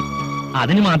സുമതി,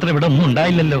 അതിന് മാത്രം ഇവിടെ ഒന്നും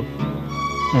ഉണ്ടായില്ലല്ലോ.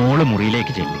 മോള്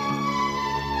മുറിയിലേക്ക് ചെല്ല്.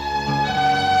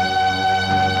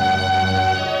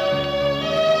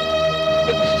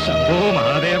 ശംഭോ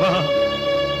മഹാദേവ.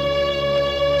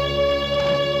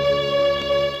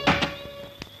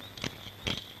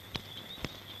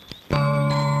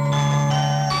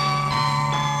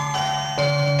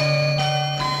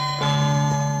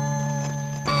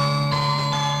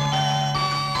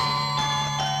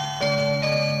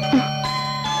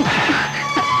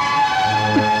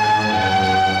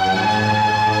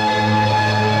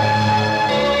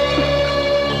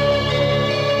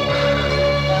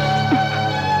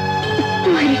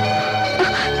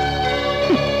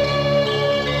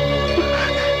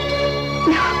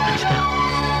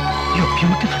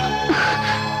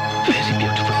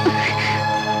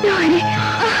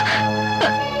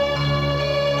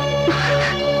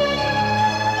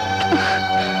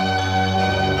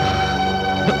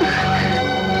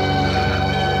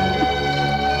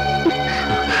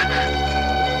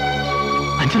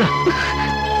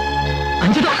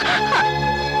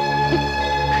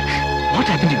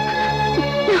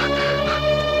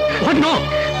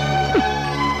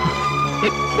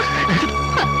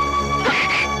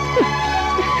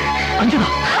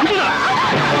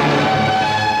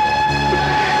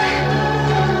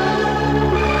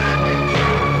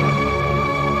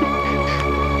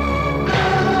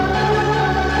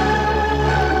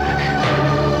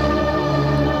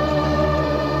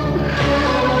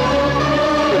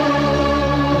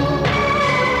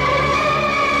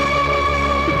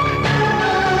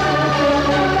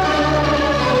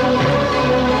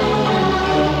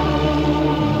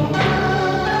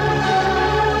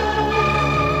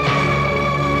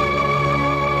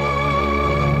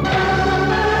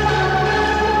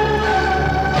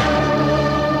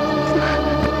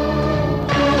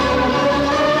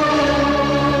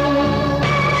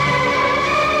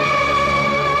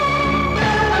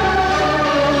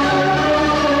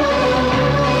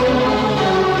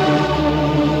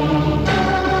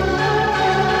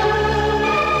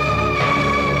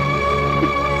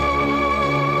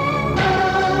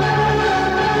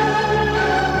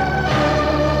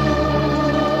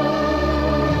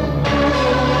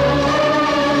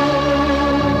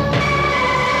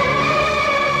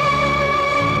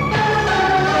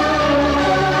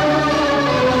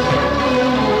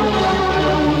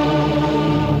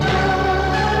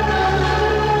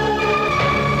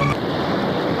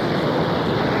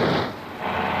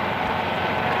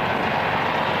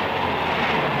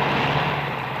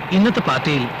 ഇന്നത്തെ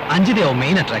പാർട്ടിയിൽ അഞ്ജിതയാവും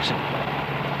മെയിൻ അട്രാക്ഷൻ.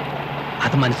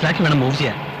 അത് മനസ്സിലാക്കി വേണം മൂവ്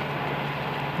ചെയ്യാൻ.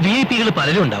 VIP-കൾ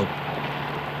പലരും ഉണ്ടാവും.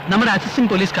 നമ്മുടെ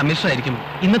അസിസ്റ്റന്റ് പോലീസ് കമ്മീഷണർ ആയിരിക്കും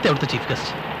ഇന്നത്തെ അവിടുത്തെ ചീഫ്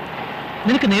ഗസ്റ്റ്.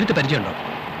 നിനക്ക് നേരിട്ട് പരിചയമുണ്ടോ?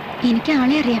 എനിക്ക്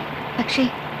ആളെ അറിയാം, പക്ഷേ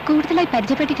കൂടുതലായി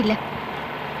പരിചയപ്പെട്ടിട്ടില്ല.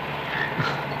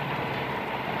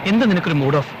 എന്താ നിനക്കൊരു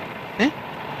മൂഡ് ഓഫ്?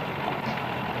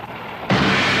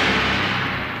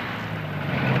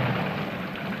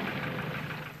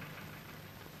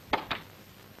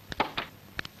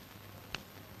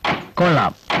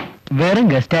 കൊള്ളാം. വെറും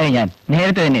ഗസ്റ്റായി ഞാൻ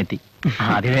നേരത്തെ തന്നെ എത്തി.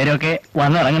 ആദ്യപേരൊക്കെ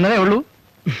വന്നിറങ്ങുന്നതേ ഉള്ളൂ.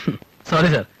 സോറി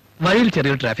സർ, വഴിയിൽ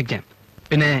ചെറിയൊരു ട്രാഫിക് ജാം.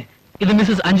 പിന്നെ ഇത്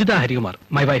Mrs Anjitha Harikumar,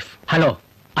 my wife. Hello,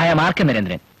 I am R K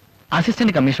Narendran,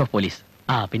 assistant commissioner of police.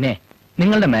 പിന്നെ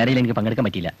നിങ്ങളുടെ മാരേജിൽ എനിക്ക് പങ്കെടുക്കാൻ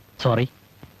പറ്റിയില്ല, സോറി.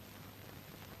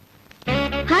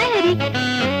 ഹായ് ഹരി,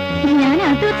 ഞാൻ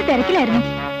അകത്ത് വെച്ച് തിരക്കിലായിരുന്നു.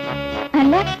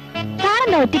 അല്ല,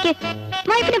 താനെന്താ ഒറ്റയ്ക്ക്?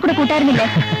 വൈഫിനെ കൂടെ കൂട്ടായിരുന്നില്ലേ?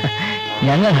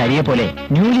 ഞങ്ങൾ ഹരിയെ പോലെ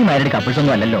ന്യൂലി മാരീഡ് കപ്പിൾസ്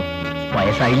ഒന്നും അല്ലല്ലോ.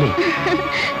 വയസ്സായില്ലേ?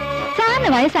 സാറിന്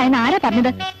വയസ്സായെന്ന് ആരാ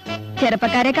പറഞ്ഞത്?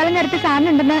 ചെറുപ്പക്കാരെക്കാളും നേരത്തെ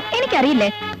സാറിനുണ്ടെന്ന് എനിക്കറിയില്ലേ.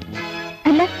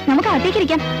 അല്ല, നമുക്ക്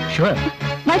അകത്തേക്കിരിക്കാം. ഷുവർ.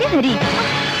 വരൂ ഹരി.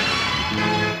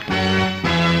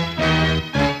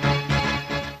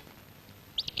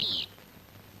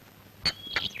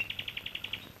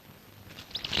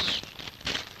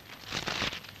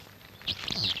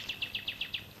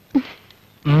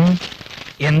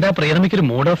 എന്താ പ്രിയതമയ്ക്കൊരു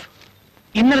മൂഡ് ഓഫ്?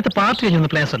 ഇന്നലത്തെ പാർട്ടി കഴിഞ്ഞൊന്ന്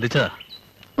പ്ലാൻ ശ്രദ്ധിച്ചതാ.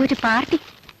 ഒരു പാർട്ടി?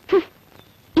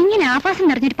 ഇങ്ങനെ ആഭാസം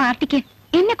നിറഞ്ഞൊരു പാർട്ടിക്ക്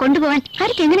എന്നെ കൊണ്ടുപോകാൻ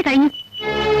ഹരിക്ക് എങ്ങനെ കഴിഞ്ഞു?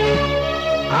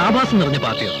 ആഭാസം നിറഞ്ഞ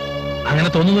പാർട്ടിയോ? അങ്ങനെ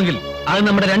തോന്നുമെങ്കിൽ അത്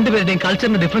നമ്മുടെ രണ്ടുപേരുടെയും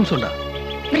കൾച്ചറിന് ഡിഫറൻസ് ഉണ്ടാ.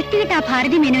 വൃത്തികെട്ട ആ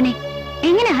ഭാരതി മേനോനെ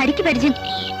എങ്ങനെ ഹരിക്ക് പരിചയം?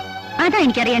 അതാ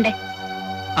എനിക്കറിയണ്ടേ.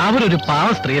 അവരൊരു പാവ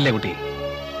സ്ത്രീയല്ലേ കുട്ടി.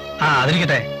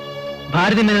 അതിരിക്കട്ടെ,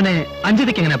 ഭാരതി മേനോനെ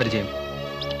അഞ്ജിതയ്ക്ക് എങ്ങനെ പരിചയം?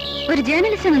 ഒരു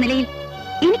ജേർണലിസ്റ്റ് എന്ന നിലയിൽ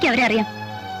എനിക്ക് അവരെ അറിയാം.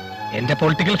 എന്റെ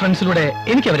പൊളിറ്റിക്കൽ ഫ്രണ്ട്സിലൂടെ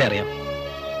എനിക്ക് അവരെ അറിയാം.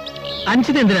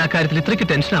 അഞ്ജിത എന്തിനാ കാര്യത്തിൽ ഇത്രയ്ക്ക്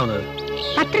ടെൻഷൻ ആവുന്നത്?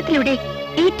 പത്രത്തിലൂടെ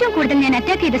ഏറ്റവും കൂടുതൽ ഞാൻ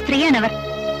അറ്റാക്ക് ചെയ്ത സ്ത്രീയാണ് അവർ.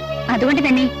 അതുകൊണ്ട്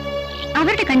തന്നെ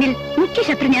അവരുടെ കണ്ണിൽ മുഖ്യ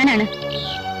ശത്രു ഞാനാണ്.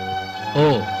 ഓ,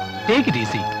 ടേക്ക് ഇറ്റ്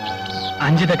ഈസി.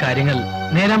 അഞ്ജിത കാര്യങ്ങൾ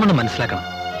നേരാമണ്ണം മനസ്സിലാക്കണം.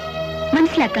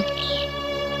 മനസ്സിലാക്കാം.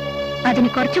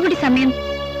 അതിന് കുറച്ചുകൂടി സമയം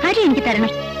ഹരി എനിക്ക്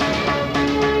തരണം.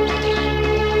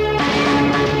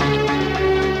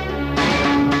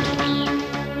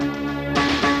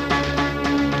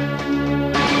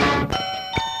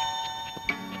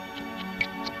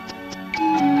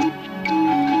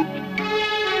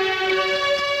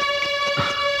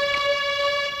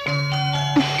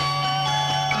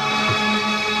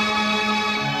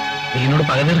 എന്നോട്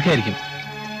പകതീർക്കായിരിക്കും.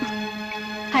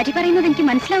 ഹരി പറയുന്നത് എനിക്ക്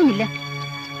മനസ്സിലാവുന്നില്ല.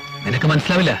 നിനക്ക്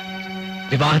മനസ്സിലാവില്ല.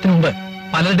 വിവാഹത്തിന് മുമ്പ്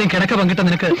പലരുടെയും കിടക്ക പങ്കിട്ട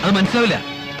നിനക്ക് അത് മനസ്സിലാവില്ല.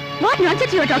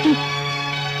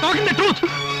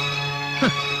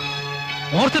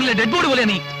 മോർച്ചറിലെ ഡെഡ് ബോഡി പോലെ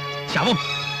നീ ശവം.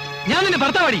 ഞാൻ നിന്റെ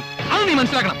ഭർത്താവാടി, അത് നീ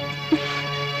മനസ്സിലാക്കണം.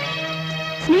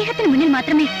 സ്നേഹത്തിന് മുന്നിൽ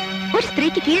മാത്രമേ ഒരു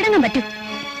സ്ത്രീക്ക് കീഴടങ്ങാൻ പറ്റൂ.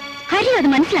 ഹരി അത്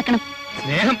മനസ്സിലാക്കണം.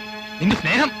 സ്നേഹം, നിന്റെ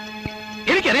സ്നേഹം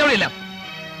എനിക്കറിയാവില്ല.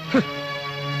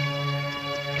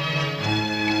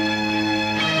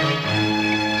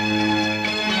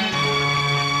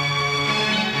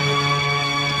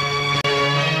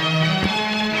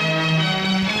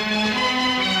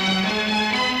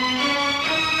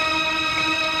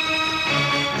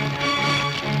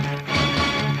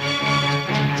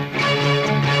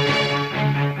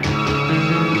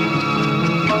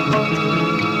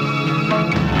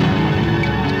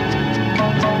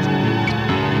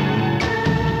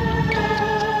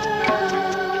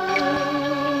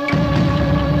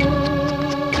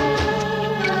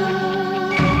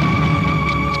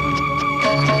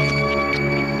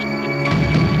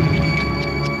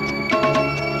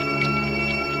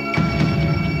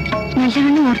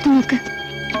 നല്ലവണ്ണം ഓർത്തു നോക്ക്.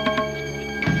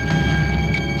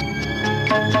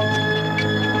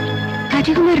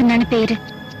 ഹരികുമാർ എന്നാണ് പേര്.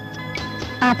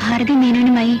 ആ ഭാരതി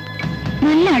മേനോനുമായി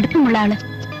നല്ല അടുപ്പമുള്ള ആള്,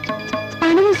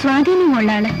 പണവും സ്വാധീനവും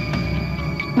ഉള്ള ആള്.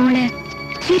 മോള്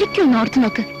ശരിക്കും ഒന്ന് ഓർത്തു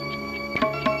നോക്ക്.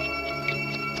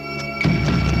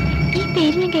 ഈ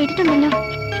പേര് ഞാൻ കേട്ടിട്ടുണ്ടല്ലോ.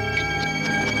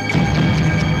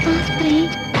 ആ സ്ത്രീ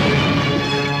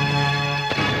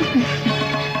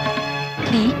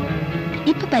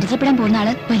ഇപ്പൊ പരിചയപ്പെടാൻ പോകുന്ന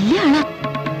ആള് വലിയ ആളാ.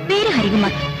 പേര്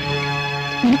ഹരികുമാർ.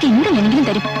 നിനക്ക് എന്ത് വേണമെങ്കിലും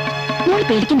തരും. മോള്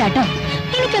പേടിക്കണ്ട കേട്ടോ.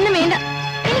 എനിക്കൊന്നും വേണ്ട,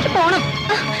 എനിക്ക് പോണം.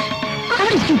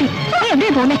 അവിടെ ഇരിക്കട്ടെ.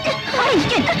 എവിടെയാ പോണേ? അവിടെ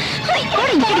ഇരിക്കാൻ,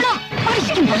 അവിടെ ഇരിക്കണം. അവിടെ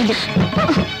ഇരിക്കാൻ പോണില്ല.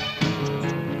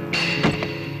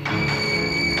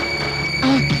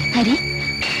 ഹരി,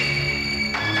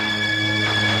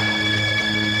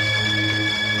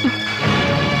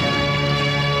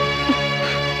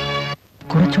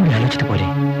 കുറച്ചുകൂടി ആലോചിച്ചിട്ട് പോലെ.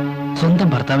 സ്വന്തം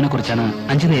ഭർത്താവിനെ കുറിച്ചാണ്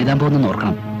അഞ്ജിത എഴുതാൻ പോകുന്നെന്ന്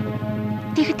ഓർക്കണം.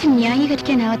 തികച്ചും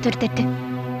ന്യായീകരിക്കാനാവാത്തൊരു തെറ്റ്.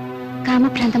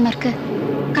 കാമഭ്രാന്തന്മാർക്ക്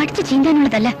കടിച്ചു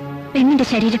ചീന്താനുള്ളതല്ല പെണ്ണിന്റെ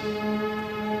ശരീരം.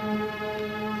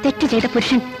 തെറ്റ് ചെയ്ത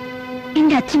പുരുഷൻ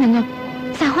എന്റെ അച്ഛനെന്നോ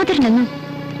സഹോദരനെന്നോ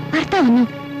ഭർത്താവെന്നോ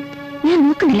ഞാൻ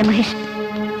നോക്കുന്നില്ല Mahesh.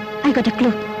 I got a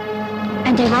clue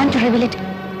and I want to reveal it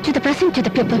to the present, to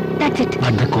the people. That's it.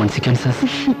 But the consequences?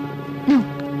 No,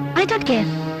 I don't care.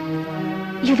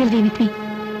 You will be with me.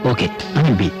 Okay, I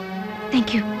will be.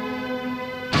 Thank you.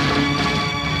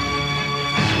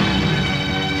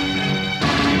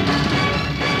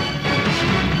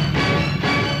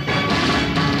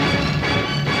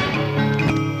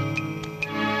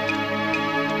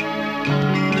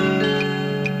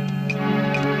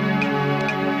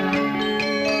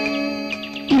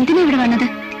 എന്തിനാ ഇവിടെ വന്നത്?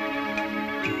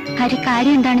 ഹരി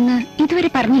കാര്യം എന്താണെന്ന് ഇതുവരെ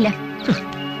പറഞ്ഞില്ല.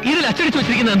 ഇതിൽ അച്ചടിച്ചു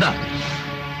വെച്ചിരിക്കുന്നത് എന്താ?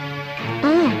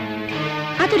 ഓ,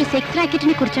 അതൊരു സെക്സ്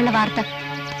റാക്കറ്റിനെ കുറിച്ചുള്ള വാർത്ത.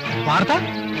 വാർത്ത?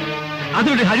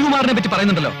 അതൊരു ഹരികുമാറിനെ പറ്റി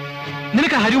പറയുന്നുണ്ടല്ലോ.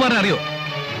 നിനക്ക് ഹരികുമാറിനെ അറിയോ?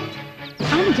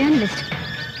 I'm a journalist.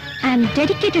 I am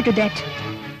dedicated to that.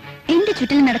 എന്റെ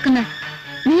ചുറ്റിൽ നടക്കുന്ന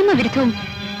നിയമവിരുദ്ധവും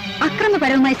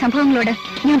അക്രമപരവുമായ സംഭവങ്ങളോട്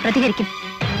ഞാൻ പ്രതികരിക്കും.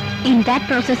 In that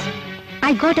process,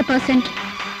 I got a person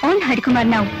on Harikumar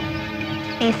now,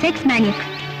 a sex maniac.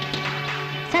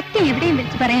 സത്യം എവിടെയും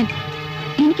വിളിച്ചു പറയാൻ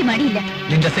എനിക്ക് മടിയില്ല.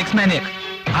 നിന്റെ സെക്സ് മാനിയക്,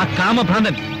 ആ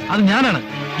കാമഭ്രാന്തൻ, അത് ഞാനാണ്,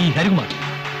 ഈ ഹരികുമാർ.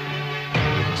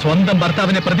 സ്വന്തം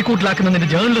ഭർത്താവിനെ പ്രതിക്കൂട്ടിലാക്കുന്ന നിന്റെ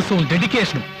ജേർണലിസവും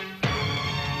ഡെഡിക്കേഷനും.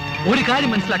 ഒരു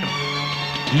കാര്യം മനസ്സിലാക്കണം,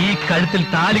 ഈ കഴുത്തിൽ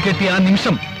താലി കെട്ടിയ ആ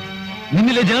നിമിഷം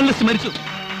നിന്നിലെ ജേർണലിസ്റ്റ് മരിച്ചു.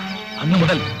 അന്നു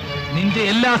മുതൽ നിന്റെ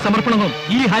എല്ലാ സമർപ്പണങ്ങളും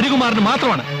ഈ ഹരികുമാറിന്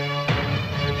മാത്രമാണ്.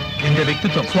 നിന്റെ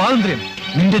വ്യക്തിത്വം, സ്വാതന്ത്ര്യം,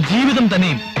 നിന്റെ ജീവിതം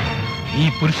തന്നെയും ഈ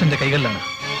പുരുഷന്റെ കൈകളിലാണ്.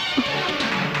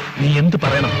 നീ എന്ത്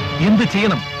പറയണം, എന്ത്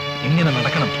ചെയ്യണം, എങ്ങനെ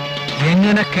നടക്കണം,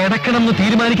 എങ്ങനെ കിടക്കണം എന്ന്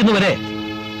തീരുമാനിക്കുന്നവരെ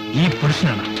ഈ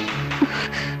പുരുഷനാണ്.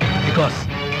 Because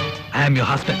I am your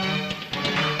husband.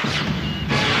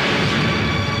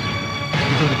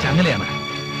 ഇതൊരു ചങ്ങലയാണ്,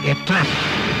 എ ട്രാപ്പ്.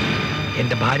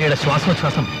 എന്റെ ഭാര്യയുടെ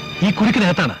ശ്വാസോച്ഛ്വാസം ഈ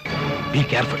കുരുക്കിനകത്താണ്. Be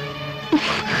careful.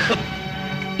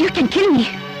 You can kill me,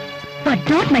 but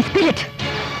not my spirit.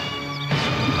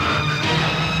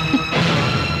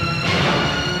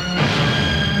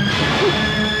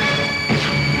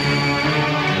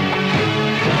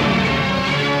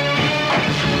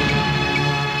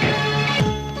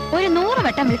 ഒരു 100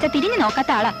 വട്ടം വിളിച്ച തിരിഞ്ഞു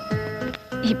നോക്കാത്ത ആളാ.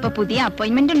 ഇപ്പൊ പുതിയ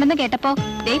അപ്പോയിന്റ്മെന്റ് ഉണ്ടെന്ന് കേട്ടപ്പോ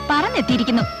ദേ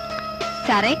പറഞ്ഞെത്തിയിരിക്കുന്നു.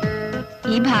 സാറേ,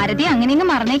 ഈ ഭാരതി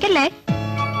അങ്ങനെയൊന്നും മറന്നേക്കല്ലേ.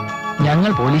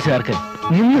 ഞങ്ങൾ പോലീസുകാർക്ക്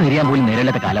നിന്ന് തിരിയാൻ പോലും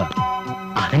നേരില്ലാത്ത കാലമാണ്.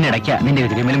 അതിനിടയ്ക്ക നിന്റെ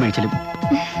എതിരുമേലും വീഴ്ചലും.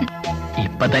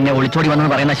 ഇപ്പൊ തന്നെ ഒളിച്ചോടി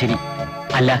വന്നെന്ന് പറയുന്ന ശരി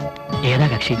അല്ല. ഏതാ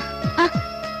കക്ഷി?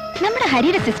 നമ്മുടെ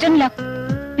ഹരിയുടെ സിസ്റ്ററിലോ,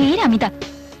 പേര് അമിത.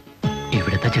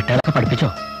 ഇവിടുത്തെ ചിട്ടകളൊക്കെ പഠിപ്പിച്ചോ?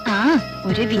 ആ,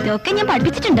 ഒരു വിധമൊക്കെ ഞാൻ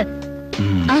പഠിപ്പിച്ചിട്ടുണ്ട്.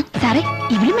 ആ സാറേ,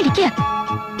 ഇവളും വിളിക്കുക.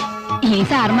 ഈ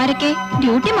സാറുമാരൊക്കെ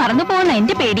ഡ്യൂട്ടി മറന്നു പോകുന്ന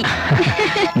എന്റെ പേടി.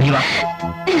 നീ വാ.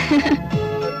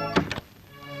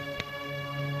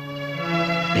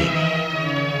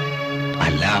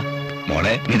 അല്ല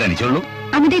മോളെ, നീ തനിച്ചുള്ളൂ?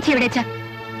 അമിതേച്ചി എവിടെച്ചാ?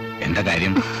 എന്താ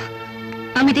കാര്യം?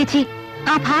 അമിതേച്ചി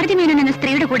ആ ഭാരതി മേനോൻ എന്ന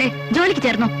സ്ത്രീയുടെ കൂടെ ജോലിക്ക്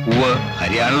ചേർന്നു.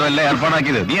 ഹരിയാണല്ലോ എല്ലാം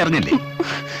ഏർപ്പാടാക്കിയത്, നീ അറിഞ്ഞില്ലേ?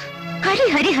 ഹരി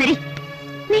ഹരി ഹരി,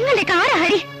 നിങ്ങളുടെ ആരാ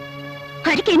ഹരി?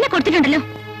 ഹരിക്ക് എന്നെ കൊടുത്തിട്ടുണ്ടല്ലോ,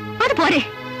 അത് പോരെ?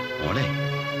 മോളെ,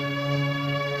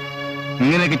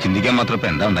 ഇങ്ങനെയൊക്കെ ചിന്തിക്കാൻ മാത്രം ഇപ്പൊ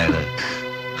എന്താ ഉണ്ടായത്?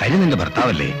 ഹരി നിന്റെ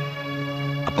ഭർത്താവല്ലേ?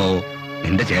 അപ്പോ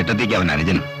നിന്റെ ചേട്ടത്തേക്ക് അവൻ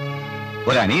അനുജനും.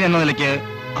 ഒരു അനിയൻ എന്ന നിലയ്ക്ക്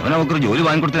അവൻ അവക്കൊരു ജോലി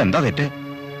വാങ്ങിക്കൊടുത്തത് എന്താ തെറ്റ്?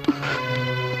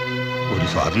 ഒരു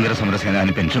സ്വാതന്ത്ര്യ സമര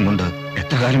സേനാനി പെൻഷൻ കൊണ്ട്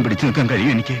എത്ര കാലം പിടിച്ചു നിൽക്കാൻ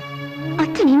കഴിയും എനിക്ക്?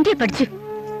 അച്ഛൻ ഇന്ത്യ പഠിച്ചു,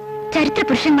 ചരിത്ര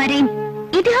പുരുഷന്മാരെയും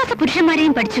ഇതിഹാസ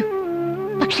പുരുഷന്മാരെയും പഠിച്ചു.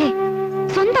 പക്ഷേ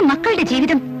സ്വന്തം മക്കളുടെ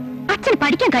ജീവിതം അച്ഛൻ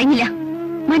പഠിക്കാൻ കഴിഞ്ഞില്ല,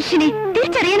 മനുഷ്യനെ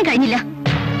തിരിച്ചറിയാൻ കഴിഞ്ഞില്ല.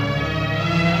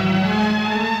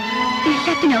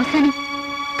 എല്ലാത്തിനും അവസാനം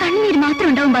കണ്ണീര് മാത്രം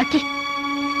ഉണ്ടാവും ബാക്കി.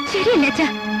 ശരിയല്ല അച്ഛ?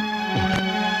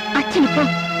 അച്ഛനിപ്പോ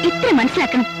ഇത്ര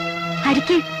മനസ്സിലാക്കണം,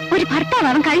 ഹരിക്ക് ഒരു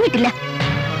ഭർത്താവാൻ കഴിഞ്ഞിട്ടില്ല.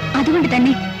 അതുകൊണ്ട്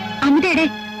തന്നെ അമിതയുടെ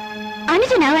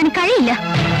അനുജനാവാൻ കഴിയില്ല.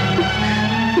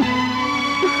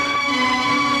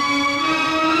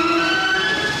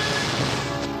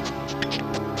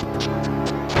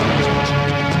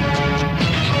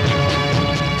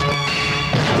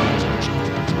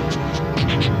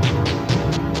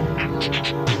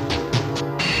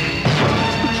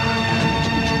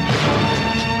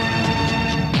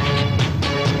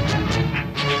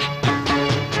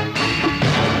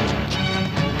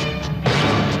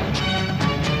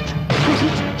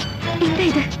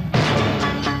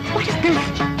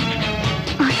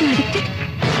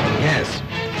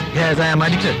 Yes, I am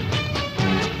addicted.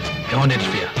 Don't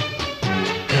interfere.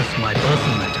 This is my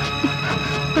personal matter.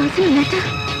 Personal matter?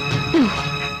 No,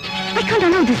 I can't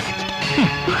allow this.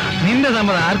 നിന്റെ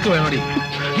സമ്മതം ആർക്ക് വേണോടി?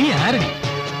 നീ ആര്?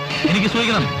 എനിക്ക്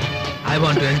സൂചിക്കണം. I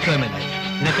want to enjoy my life.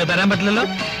 നിനക്ക് തരാൻ പറ്റില്ലല്ലോ?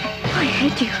 I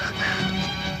hate you.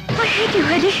 I hate you,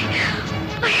 Hari.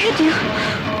 I hate you.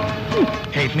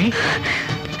 Hate me?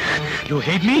 You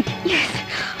hate me? Yes.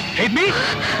 Hate me?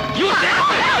 You hate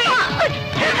me?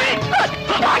 Hate me?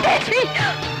 Don't hate me.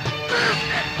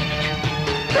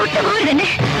 തൊട്ടുപോയി തന്നെ.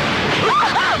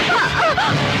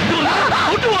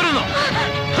 തൊട്ടുപോരുന്നോ?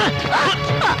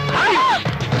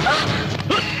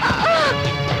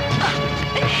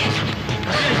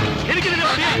 എനിക്ക് നിന്നെ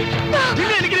അറിയാം.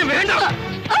 നിന്നെ എനിക്ക് വേണ്ട.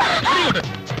 ഇങ്ങോട്ട്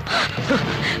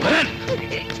വരാൻ.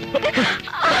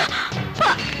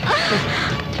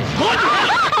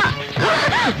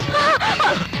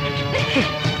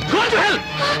 Go to hell!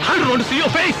 I don't want to see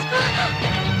your face!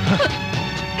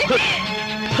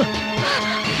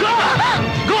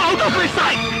 Go out of my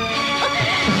sight!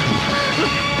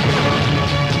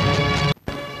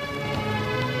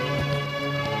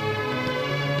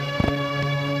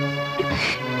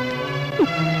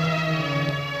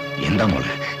 എന്താ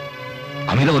മോളെ?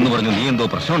 അമിത വന്ന് പറഞ്ഞു നീ എന്തോ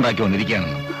പ്രശ്നം ഉണ്ടാക്കി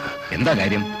വന്നിരിക്കുകയാണെന്ന്. എന്താ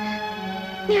കാര്യം?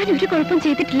 ഞാനൊരു കുഴപ്പം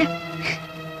ചെയ്തിട്ടില്ല.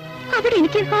 അവിടെ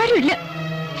എനിക്ക് ആരുമില്ല.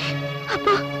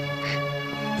 അപ്പോ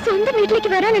സ്വന്തം വീട്ടിലേക്ക്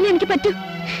വരാനല്ലേ എനിക്ക് പറ്റൂ?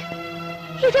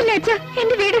 ഇതല്ലേ അച്ഛാ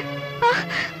എന്റെ വീട്?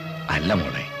 അല്ല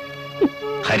മോളെ,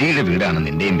 ഹരിയുടെ വീടാണ്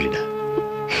നിന്റെയും വീട്.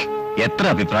 എത്ര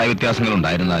അഭിപ്രായ വ്യത്യാസങ്ങൾ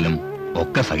ഉണ്ടായിരുന്നാലും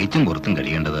ഒക്കെ സഹിച്ചും പുറത്തും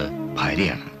കഴിയേണ്ടത്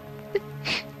ഭാര്യയാണ്.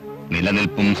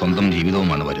 നിലനിൽപ്പും സ്വന്തം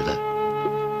ജീവിതവുമാണ് വലുത്.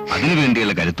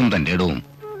 അതിനുവേണ്ടിയുള്ള കരുത്തും തന്റെ ഇടവും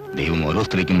ദൈവം ഓരോ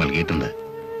സ്ത്രീക്കും നൽകിയിട്ടുണ്ട്.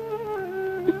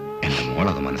 എന്റെ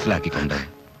മോളത് മനസ്സിലാക്കിക്കൊണ്ട്.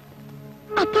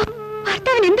 അപ്പൊ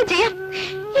ഭർത്താവിന് എന്ത് ചെയ്യാം?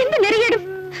 എന്ത് നെറിയിടും?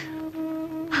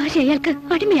 ഭാര്യ അയാൾക്ക്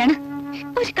അടിമയാണ്,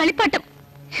 ഒരു കളിപ്പാട്ടം.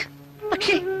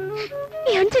 പക്ഷേ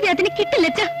ഈ അഞ്ജലി അതിന്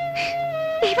കിട്ടില്ലച്ച.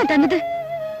 ദൈവം തന്നത്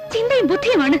ചിന്തയും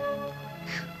ബുദ്ധിയുമാണ്.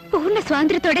 പൂർണ്ണ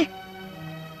സ്വാതന്ത്ര്യത്തോടെ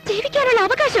ജീവിക്കാനുള്ള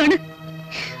അവകാശമാണ്.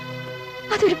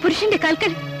 അതൊരു പുരുഷന്റെ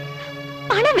കാൽക്കൽ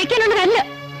പണം വെക്കാനുള്ളതല്ല.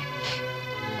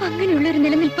 അങ്ങനെയുള്ളൊരു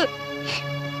നിലനിൽപ്പ്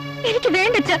എനിക്ക്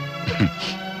വേണ്ടച്ച.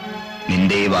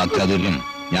 നിന്റെ ഈ വാക്കാതുല്യം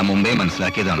ഞാൻ മുമ്പേ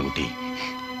മനസ്സിലാക്കിയതാണ് കുട്ടി.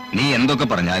 നീ എന്തൊക്കെ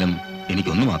പറഞ്ഞാലും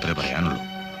എനിക്കൊന്നു മാത്രമേ പറയാനുള്ളൂ.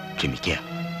 ക്ഷമിക്കുക.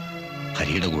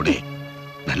 ഹരിയുടെ കൂടെ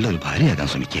നല്ലൊരു ഭാര്യയാകാൻ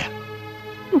ശ്രമിക്കുക.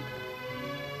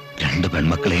 2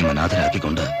 പെൺമക്കളെയും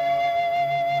അനാഥരാക്കിക്കൊണ്ട്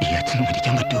ഈ അച്ഛന്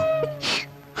മരിക്കാൻ പറ്റുമോ?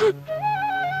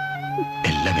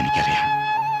 എല്ലാം എനിക്കറിയാം.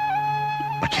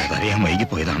 പക്ഷെ അതറിയാൻ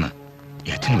വൈകിപ്പോയതാണ് ഈ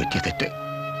അച്ഛന് പറ്റിയ തെറ്റ്.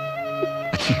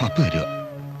 അച്ഛൻ മാപ്പ് തരിക.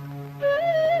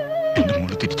 എന്റെ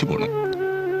മോള് തിരിച്ചു പോണം.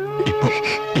 ഇപ്പൊ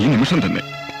ഈ നിമിഷം തന്നെ.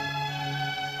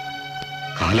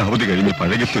 കാലാവധി കഴിഞ്ഞ്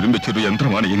പഴകി തുരുമ്പിച്ചൊരു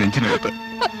യന്ത്രമാണ് ഈ നെഞ്ചിനകത്ത്.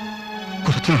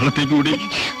 കുറച്ചു നാളത്തേക്ക് കൂടി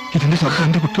ഇതിന്റെ ശബ്ദം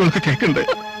എന്റെ കുട്ടികൾക്ക് കേൾക്കണ്ടേ?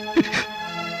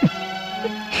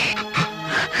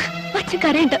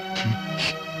 കരയണ്ട,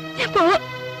 ഞാൻ പോവാ.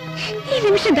 ഈ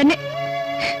നിമിഷം തന്നെ.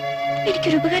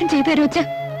 എനിക്കൊരു ഉപകാരം ചെയ്തു തരൂ അച്ഛ.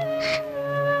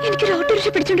 എനിക്കൊരു ഓട്ടോറിക്ഷ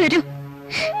പിടിച്ചോണ്ട് വരൂ.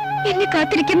 എന്നെ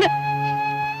കാത്തിരിക്കുന്ന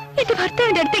എന്റെ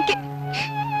ഭർത്താവിന്റെ അടുത്തേക്ക്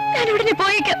ഞാൻ ഉടനെ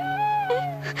പോയേക്കാം.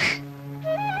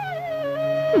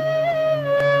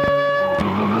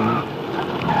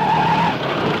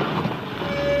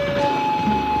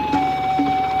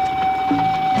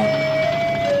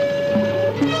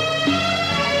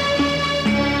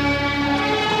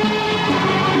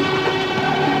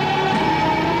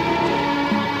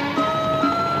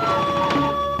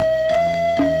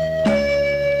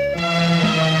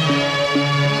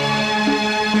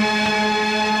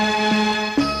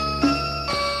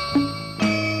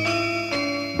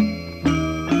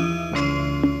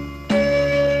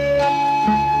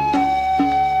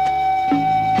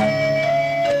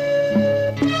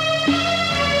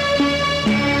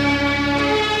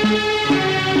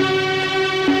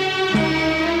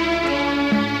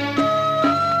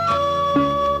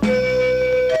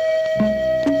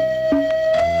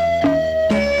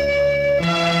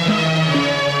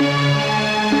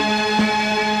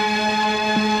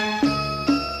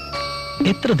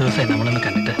 എത്ര ദിവസമായി നമ്മളൊന്ന്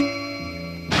കണ്ടിട്ട്.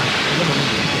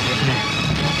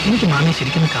 എനിക്ക് മാമിയെ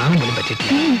ശരിക്കും കാണാൻ പോലും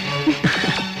പറ്റിയിട്ടില്ല.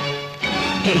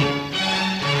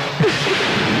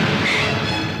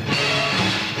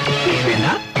 വേണ്ട,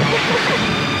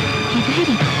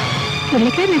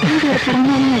 പുള്ളിക്കാരൻ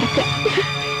നടക്കുക.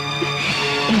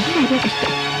 എന്റെ കാര്യം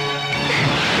ഇഷ്ടം.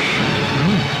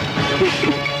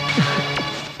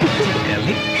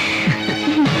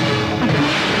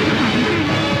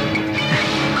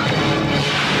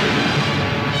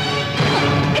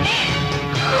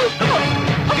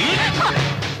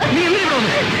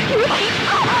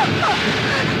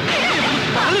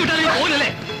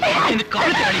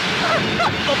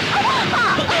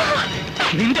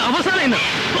 നിന്റെ അവസാനം ഇന്ന്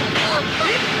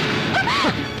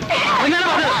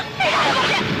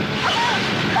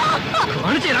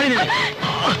കാണിച്ചു തരാ.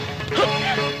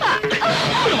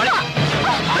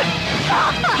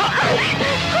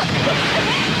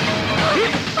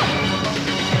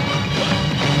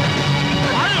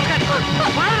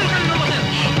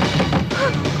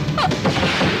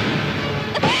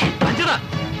 അഞ്ചതാ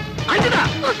അഞ്ചതാ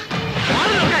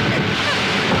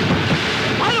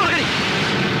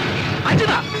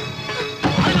അഞ്ചതാ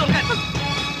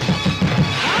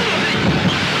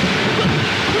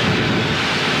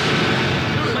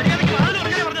മര്യാദയ്ക്ക്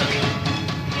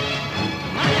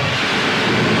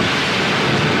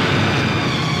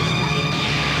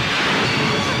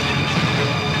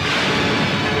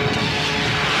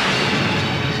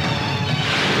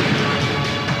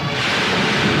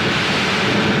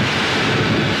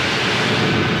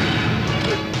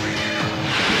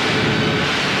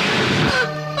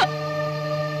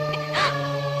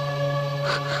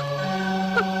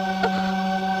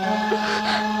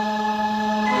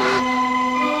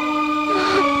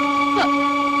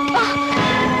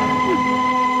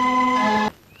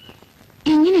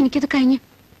എനിക്കത് കഴിഞ്ഞു.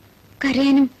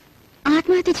 കരയാനും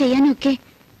ആത്മഹത്യ ചെയ്യാനും ഒക്കെ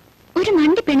ഒരു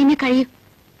മണ്ടി പെണ്ണിനെ കഴിയും,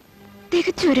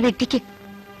 തികച്ച ഒരു വ്യക്തിക്ക്.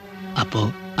 അപ്പോ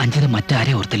അഞ്ജിത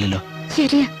മറ്റാരെ ഓർത്തില്ലല്ലോ?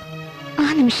 ശരിയാ, ആ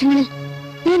നിമിഷങ്ങളിൽ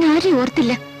ഞാൻ ആരെയും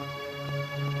ഓർത്തില്ല.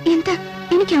 എന്താ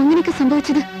എനിക്ക് അങ്ങനെയൊക്കെ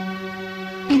സംഭവിച്ചത്?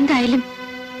 എന്തായാലും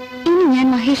ഇനി ഞാൻ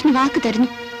മഹേഷിന് വാക്ക് തരുന്നു.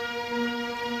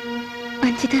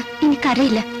 അഞ്ജിത ഇനി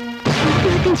കരയില്ല,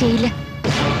 ആത്മഹത്യം ചെയ്യില്ല.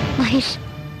 മഹേഷ്,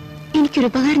 എനിക്കൊരു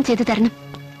ഉപകാരം ചെയ്തു തരണം.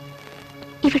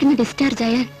 ഇവിടുന്ന് ഡിസ്ചാർജ്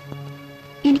ആയാൽ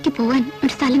എനിക്ക് പോവാൻ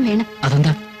ഒരു സ്ഥലം വേണം.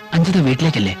 അതെന്താ, അഞ്ജിത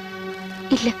വീട്ടിലേക്കല്ലേ?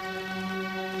 ഇല്ല,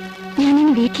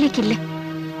 ഞാനിനി വീട്ടിലേക്കില്ല.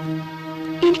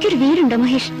 എനിക്കൊരു വീടുണ്ടോ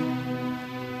മഹേഷ്?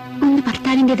 ഒന്ന്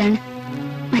ഭർത്താവിൻ്റെതാണ്,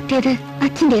 മറ്റേത്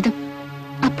അച്ഛൻ്റെതും.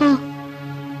 അപ്പോ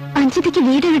അഞ്ജിതയ്ക്ക്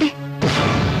വീടെവിടെ?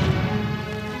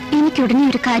 എനിക്കുടനെ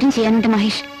ഒരു കാര്യം ചെയ്യാനുണ്ട്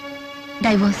മഹേഷ്.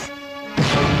 ഡൈവോഴ്സ്,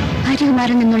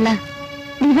 ഹരികുമാറിൽ നിന്നുള്ള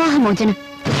വിവാഹമോചനം.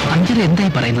 അഞ്ജിത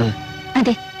എന്തായി പറയുന്നത്?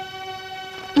 അതെ,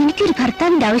 എനിക്കൊരു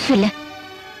ഭർത്താവിന്റെ ആവശ്യമില്ല.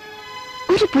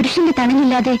 ഒരു പുരുഷന്റെ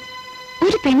തണലില്ലാതെ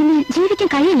ഒരു പെണ്ണിന് ജീവിക്കാൻ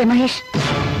കഴിയില്ല മഹേഷ്.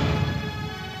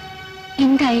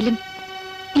 എന്തായാലും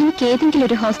എനിക്ക് ഏതെങ്കിലും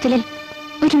ഒരു ഹോസ്റ്റലിൽ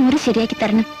ഒരു മുറി ശരിയാക്കി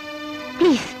തരണം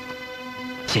പ്ലീസ്.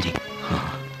 ശരി.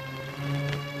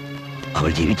 അവൾ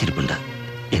ജീവിച്ചിരിപ്പുണ്ട്,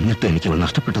 എന്നിട്ട് എനിക്ക് അവൾ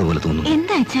നഷ്ടപ്പെട്ടതുപോലെ തോന്നുന്നു.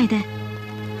 എന്താ അച്ഛാ ഇത്?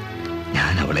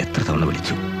 ഞാൻ അവളെ എത്ര തവണ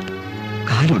വിളിച്ചു,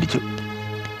 കാല് പിടിച്ചു,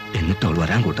 എന്നിട്ട് അവൾ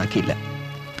വരാൻ കൂട്ടാക്കിയില്ല.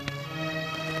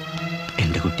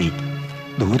 എന്റെ കുട്ടി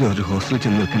ദൂരെ ഒരു ഹോസ്റ്റലിൽ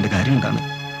ചെന്ന് നിൽക്കേണ്ട കാര്യം എന്താണ്?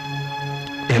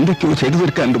 എന്തൊക്കെയോ ചെയ്തു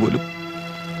തീർക്കാണ്ട് പോലും.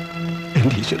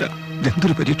 എന്റെ ഈശ്വര,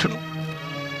 എന്തൊരു പരീക്ഷണം!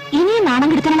 ഇനിയും നാണം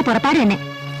കെടുത്താനുള്ള പുറപ്പാട് തന്നെ,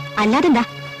 അല്ലാതെന്താ?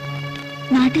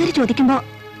 നാട്ടുകാർ ചോദിക്കുമ്പോ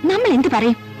നമ്മൾ എന്ത്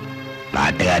പറയും?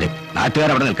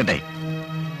 നാട്ടുകാരവിടെ നിൽക്കട്ടെ,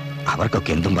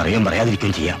 അവർക്കൊക്കെ എന്തും പറയുകയും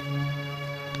പറയാതിരിക്കുകയും ചെയ്യാം.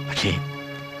 പക്ഷേ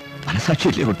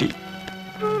മനസാക്ഷിയില്ലേ കുട്ടി?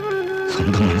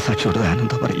 സ്വന്തം മനസാക്ഷിയോട്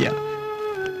ഞാനെന്താ പറയാ?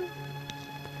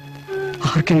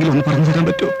 ആർക്കെങ്കിലും ഒന്ന് പറഞ്ഞു തരാൻ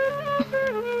പറ്റുമോ?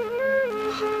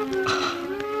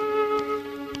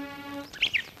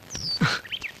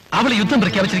 അവൾ യുദ്ധം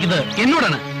പ്രഖ്യാപിച്ചിരിക്കുന്നത്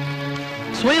എന്നോടാണ്.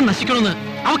 സ്വയം നശിക്കണമെന്ന്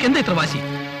അവൾക്ക് എന്താ ഇത്ര വാശി?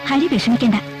 ഹരി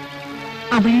വിഷമിക്കണ്ട,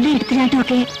 അവളുടെ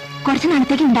എടുത്തുചാട്ടമൊക്കെ കുറച്ചു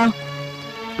നാളത്തേക്ക് ഉണ്ടാവും.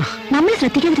 നമ്മൾ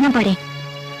ശ്രദ്ധിക്കാതിരുന്നാ പോരെ?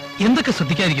 എന്തൊക്കെ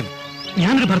ശ്രദ്ധിക്കാതിരിക്കും?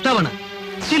 ഞാനൊരു ഭർത്താവാണ്,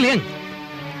 സ്റ്റിൽ യങ്.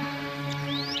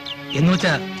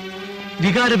 എന്നുവെച്ചാ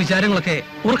വികാര വിചാരങ്ങളൊക്കെ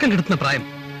ഉറക്കം കെടുത്തുന്ന പ്രായം.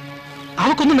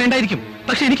 അവക്കൊന്നും വേണ്ടായിരിക്കും,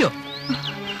 പക്ഷെ എനിക്കോ?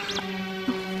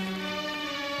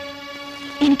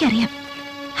 എനിക്കറിയാം,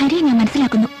 ഹരിയെ ഞാൻ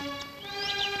മനസ്സിലാക്കുന്നു.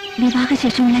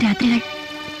 വിവാഹശേഷമുള്ള രാത്രികൾ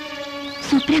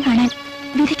സ്വപ്നം കാണാൻ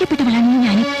വിധിക്കപ്പെട്ടവളാണെന്ന്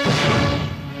ഞാനും.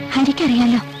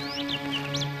 ഹരിക്കറിയാലോ,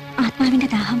 ആത്മാവിന്റെ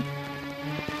ദാഹം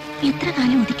എത്ര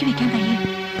കാലം ഒതുക്കി വെക്കാൻ കഴിയും.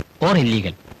 Or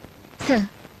illegal? Sir,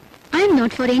 I am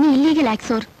not for any illegal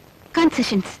acts or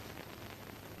concessions.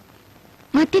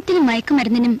 മദ്യത്തിനും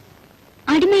മയക്കുമരുന്നിനും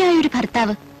അടിമയായ ഒരു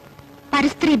ഭർത്താവ്,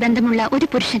 പരസ്ത്രീ ബന്ധമുള്ള ഒരു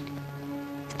പുരുഷൻ,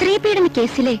 സ്ത്രീപീഡന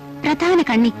കേസിലെ പ്രധാന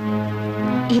കണ്ണി.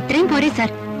 ഇത്രയും പോരെ സർ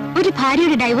ഒരു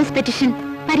ഭാര്യയുടെ ഡൈവോഴ്സ് പെറ്റീഷൻ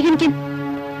പരിഗണിക്കാൻ?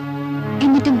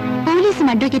 എന്നിട്ടും പോലീസും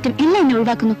അഡ്വക്കേറ്റും എല്ലാം എന്നെ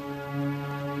ഒഴിവാക്കുന്നു.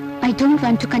 I don't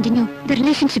want to continue the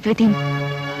relationship with him.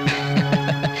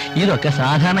 ഇതൊക്കെ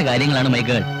സാധാരണ കാര്യങ്ങളാണ്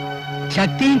മൈഗേൾ.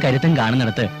 ശക്തിയും കരുത്തും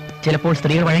കാണുന്നിടത്ത് ചിലപ്പോൾ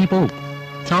സ്ത്രീകൾ വഴങ്ങിപ്പോവും.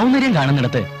 സൗന്ദര്യം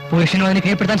കാണുന്നിടത്ത് പുരുഷനും അതിനെ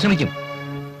കീഴ്പ്പെടുത്താൻ ശ്രമിക്കും.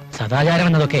 സദാചാരം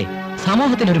എന്നതൊക്കെ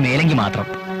സമൂഹത്തിന്റെ ഒരു മേലങ്കി മാത്രം.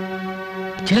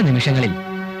 ചില നിമിഷങ്ങളിൽ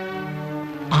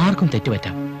ആർക്കും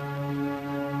തെറ്റുപറ്റാം.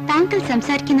 താങ്കൾ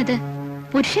സംസാരിക്കുന്നത്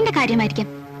പുരുഷന്റെ കാര്യമായിരിക്കാം,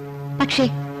 പക്ഷേ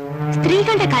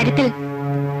സ്ത്രീകളുടെ കാര്യത്തിൽ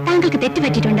താങ്കൾക്ക്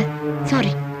തെറ്റുപറ്റിയിട്ടുണ്ട്.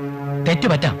 സോറി.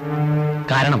 തെറ്റുപറ്റാം,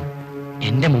 കാരണം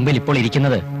എന്റെ മുമ്പിൽ ഇപ്പോൾ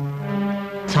ഇരിക്കുന്നത്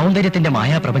സൗന്ദര്യത്തിന്റെ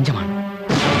മായാപ്രപഞ്ചമാണ്.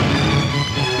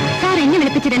 സാർ എന്നെ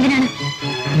വിളിപ്പിച്ചത് എന്തിനാണ്?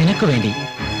 നിനക്ക് വേണ്ടി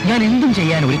ഞാൻ എന്തും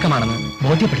ചെയ്യാൻ ഒരുക്കമാണെന്ന്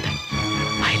ബോധ്യപ്പെടുത്താൻ.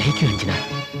 I like you Anjitha,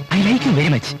 I like you very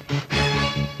much.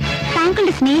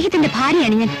 താങ്കളുടെ സ്നേഹിതന്റെ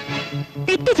ഭാര്യയാണ് ഞാൻ.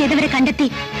 തെറ്റ് ചെയ്തവരെ കണ്ടെത്തി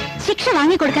ശിക്ഷ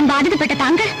വാങ്ങിക്കൊടുക്കാൻ ബാധ്യതപ്പെട്ട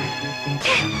താങ്കൾ.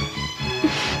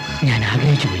 ഞാൻ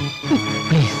ആഗ്രഹിച്ചു പോയി.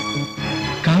 പ്ലീസ്,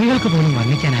 കവികൾക്ക് പോലും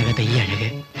വർണ്ണിക്കാനാകാത്ത ഈ അഴക്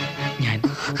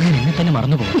ഞാൻ എന്നെ തന്നെ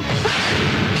മറന്നുപോകും.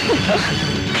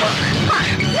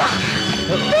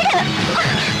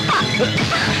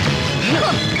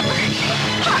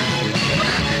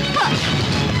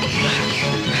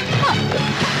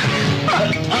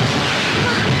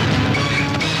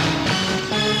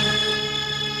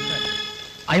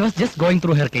 I was just going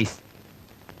through her case.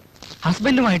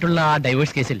 ഹസ്ബൻഡുമായിട്ടുള്ള ആ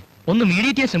ഡൈവേഴ്സ് കേസിൽ ഒന്ന്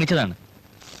മീഡിയേറ്റ് ചെയ്യാൻ ശ്രമിച്ചതാണ്.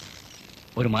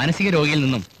 ഒരു മാനസിക രോഗിയിൽ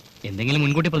നിന്നും എന്തെങ്കിലും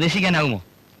മുൻകൂട്ടി പ്രതീക്ഷിക്കാനാകുമോ?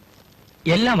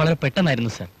 എല്ലാം വളരെ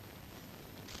പെട്ടെന്നായിരുന്നു sir.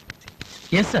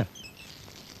 Yes sir,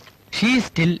 she is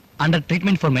still under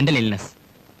treatment four mental illness.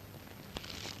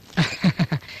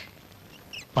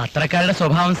 പത്രക്കാരുടെ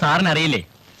സ്വഭാവം സാറിന് അറിയില്ലേ?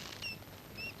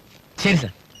 ശരി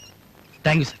സർ,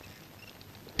 താങ്ക് യു സർ.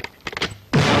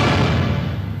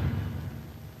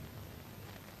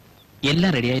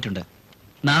 എല്ലാം റെഡി ആയിട്ടുണ്ട്.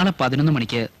 നാളെ 11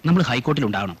 മണിക്ക് നമ്മൾ ഹൈക്കോർട്ടിൽ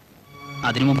ഉണ്ടാവണം.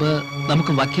 അതിനു മുമ്പ്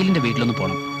നമുക്ക് വക്കീലിന്റെ വീട്ടിലൊന്ന്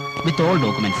പോകണം, വിത്ത് ഓൾ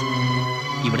ഡോക്യുമെന്റ്സ്.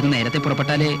 ഇവിടുന്ന് നേരത്തെ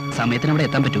പുറപ്പെട്ടാലേ സമയത്തിന് അവിടെ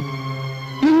എത്താൻ പറ്റൂ.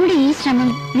 നമ്മുടെ ഈ ശ്രമം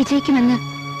വിജയിക്കുമെന്ന്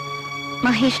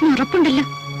മഹേഷിന് ഉറപ്പുണ്ടല്ലോ?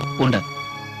 ഉണ്ട്.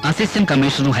 അസിസ്റ്റന്റ്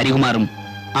കമ്മീഷണറും ഹരികുമാറും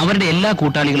അവരുടെ എല്ലാ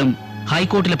കൂട്ടാളികളും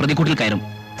ഹൈക്കോർട്ടിലെ പ്രതിക്കൂട്ടിൽ കയറും.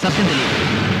 സത്യം തെളിയും.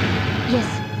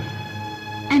 Yes,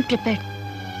 I am prepared.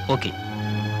 Okay.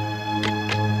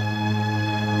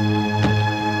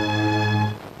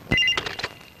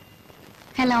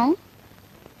 Hello,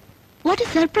 what A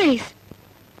surprise.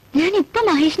 ഞാൻ ഇപ്പൊ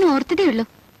മഹേഷിനെ ഓർത്തതേ ഉള്ളൂ.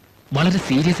 വളരെ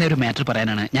സീരിയസ് ആയ ഒരു മാറ്റർ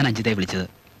പറയാനാണ് ഞാൻ അഞ്ജിതയെ വിളിച്ചത്.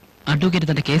 അഡ്വക്കേറ്റ്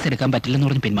തന്റെ കേസ് എടുക്കാൻ പറ്റില്ലെന്ന്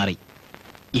പറഞ്ഞ് പിന്മാറി.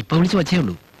 ഇപ്പൊ വിളിച്ചു വച്ചേ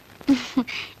ഉള്ളൂ.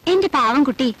 എന്റെ പാവം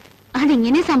കുട്ടി,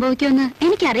 അതെങ്ങനെ സംഭവിക്കുമെന്ന്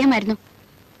എനിക്കറിയാമായിരുന്നു.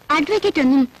 അഡ്വക്കേറ്റ്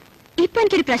ഒന്നും ഇപ്പൊ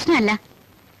എനിക്കൊരു പ്രശ്നമല്ല.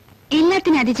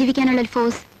 എല്ലാത്തിനും അതിജീവിക്കാനുള്ള ഒരു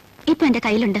ഫോഴ്സ് ഇപ്പൊ എന്റെ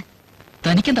കയ്യിലുണ്ട്.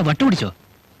 തനിക്കെന്താ വട്ടുപിടിച്ചോ?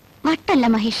 വട്ടല്ല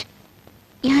മഹേഷ്,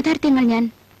 യാഥാർത്ഥ്യങ്ങൾ ഞാൻ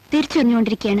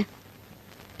തിരിച്ചറിഞ്ഞുകൊണ്ടിരിക്കുകയാണ്.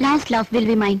 Last love will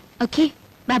be mine. Okay,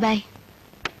 bye bye.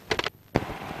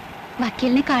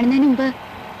 വക്കീലിനെ കാണുന്നതിന് മുമ്പ്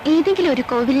ഏതെങ്കിലും ഒരു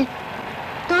കോവിലിൽ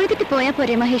തൊഴുതിട്ട് പോയാ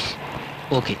പോരെ മഹേഷ്?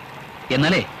 ഓക്കെ,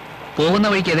 എന്നാലേ പോകുന്ന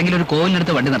വഴിക്ക് ഏതെങ്കിലും ഒരു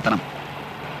കോവിലിനടുത്ത് വണ്ടി നിർത്തണം.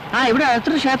 ഇവിടെ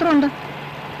എത്ര ക്ഷേത്രമുണ്ട്?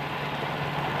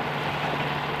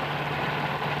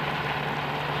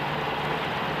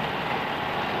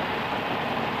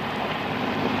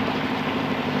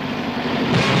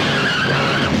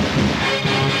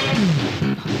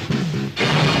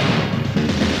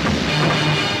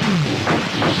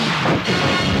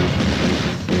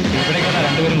 ഇവിടേക്കല്ല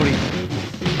രണ്ടുപേരും കൂടി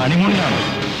ഹണിമൂണിനാണ്.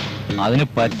 അതിന്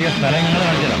പറ്റിയ സ്ഥലം ഞങ്ങൾ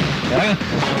കാണിച്ചുതരാം.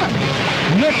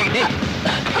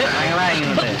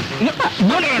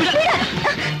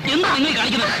 എന്താ നിങ്ങൾ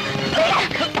കാണിക്കുന്നത്?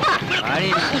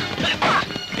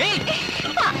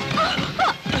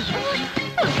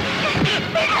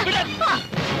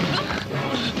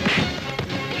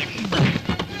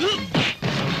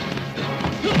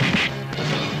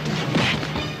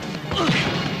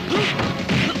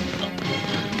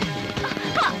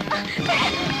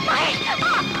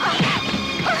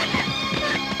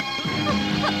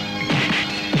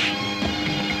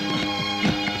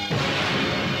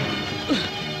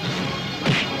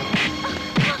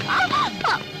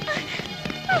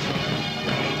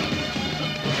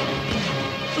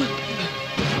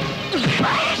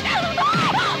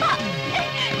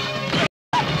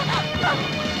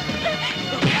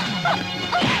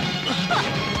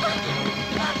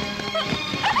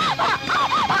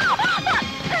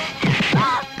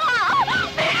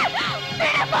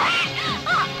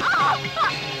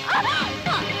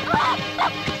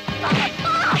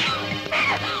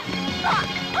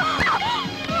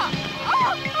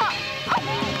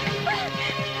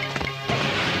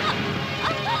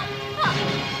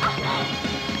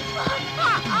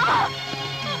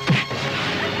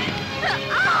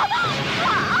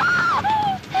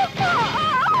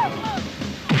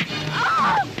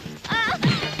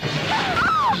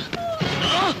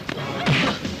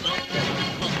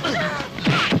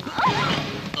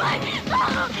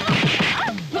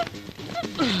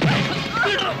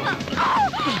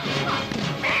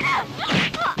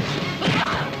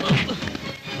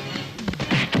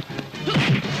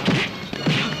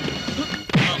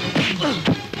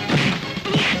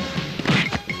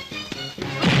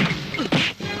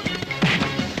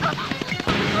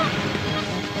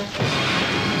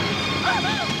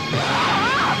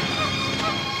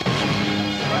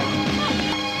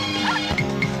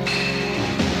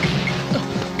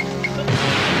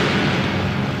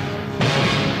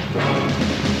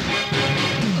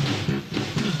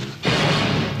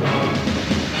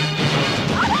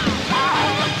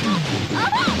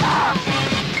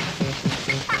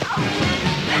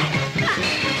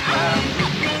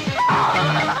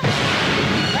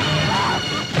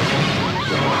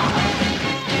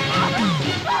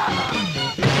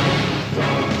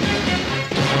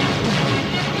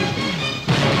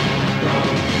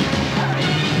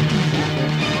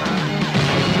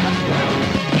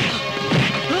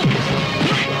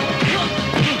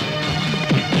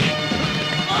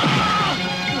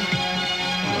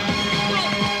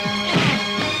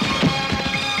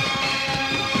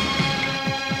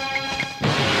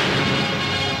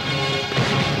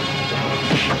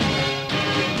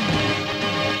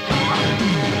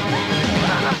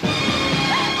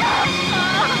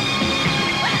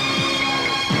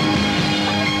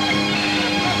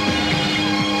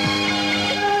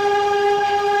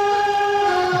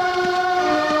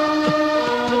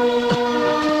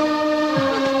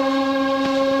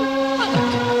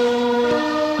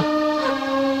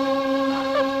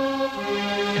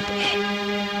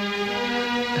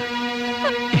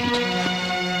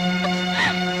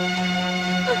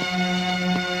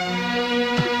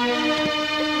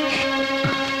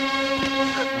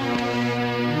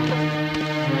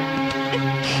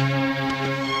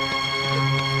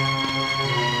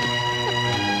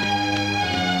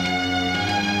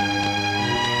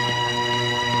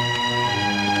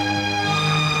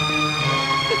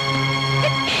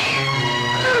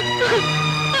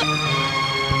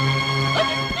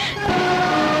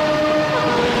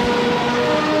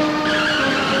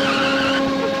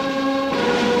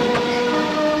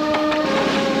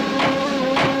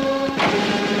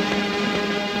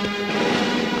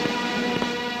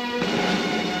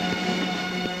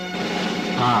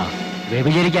 ആ,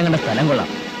 വ്യഭിചരിക്കാൻ കണ്ട സ്ഥലം കൊള്ളാം.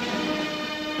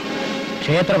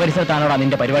 ക്ഷേത്ര പരിസരത്താണോടാ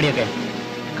നിന്റെ പരിപാടിയൊക്കെ?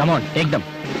 Come on, take them.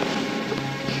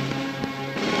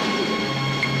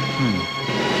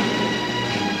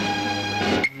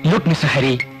 Look mister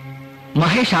Hari,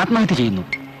 Mahesh ആത്മഹത്യ ചെയ്യുന്നു.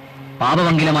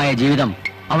 പാപമംഗലമായ ജീവിതം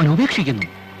അവൻ ഉപേക്ഷിക്കുന്നു.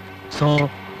 So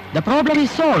the problem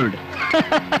is solved.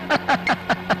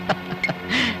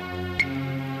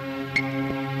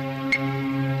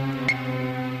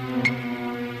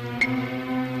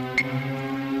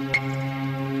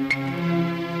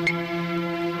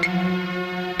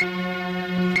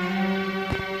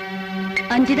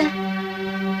 Anjitha,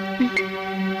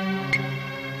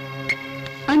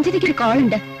 അഞ്ജിതയ്ക്കൊരു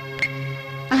കോളുണ്ട്.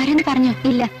 ആരെന്ന് പറഞ്ഞോ?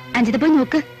 ഇല്ല. അഞ്ജിത പോയി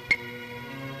നോക്ക്.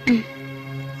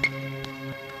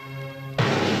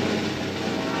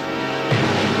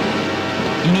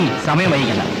 ഇനി സമയം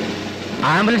വൈകിക്കണ്ട.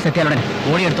 ആംബുലൻസ് എത്തിയാലുടൻ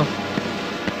ഓടിയെടുത്തോ.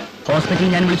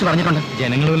 ഹോസ്പിറ്റലിൽ ഞാൻ വിളിച്ചു പറഞ്ഞിട്ടുണ്ട്.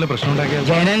 ജനങ്ങൾ വല്ല പ്രശ്നം ഉണ്ടാക്കിയ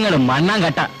ജനങ്ങളും മണ്ണാൻ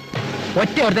കട്ട.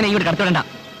 ഒറ്റ ഒരുത്തനെ ഇങ്ങോട്ട് കടത്തിവിടണ്ട.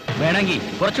 വേണമെങ്കിൽ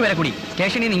കുറച്ചുപേരെ കൂടി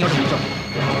സ്റ്റേഷനിൽ നിന്ന് ഇങ്ങോട്ട് വിളിച്ചോ.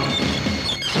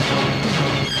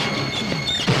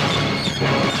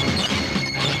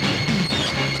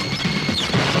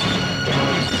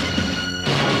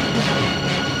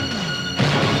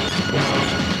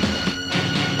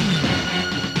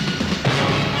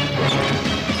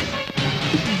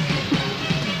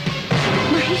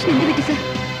 എന്ത് പറ്റി സർ?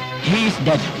 He is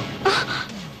dead.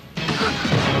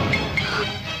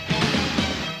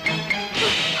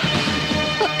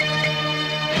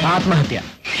 ആത്മഹത്യ.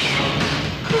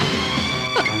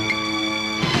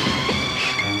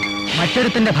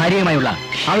 മറ്റൊരുത്തന്റെ ഭാര്യയുമായുള്ള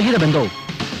അവിഹിത ബന്ധവും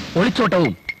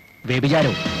ഒളിച്ചോട്ടവും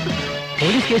വ്യഭിചാരവും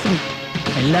പോലീസ് കേസും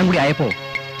എല്ലാം കൂടി ആയപ്പോ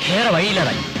വേറെ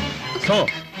വഴിയില്ലാതായി. സോ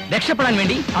രക്ഷപ്പെടാൻ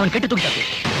വേണ്ടി അവൻ കെട്ടിത്തൂക്കി തത്തു.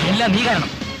 എല്ലാം നീ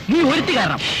കാരണം, നീ ഒരുത്തി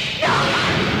കാരണം.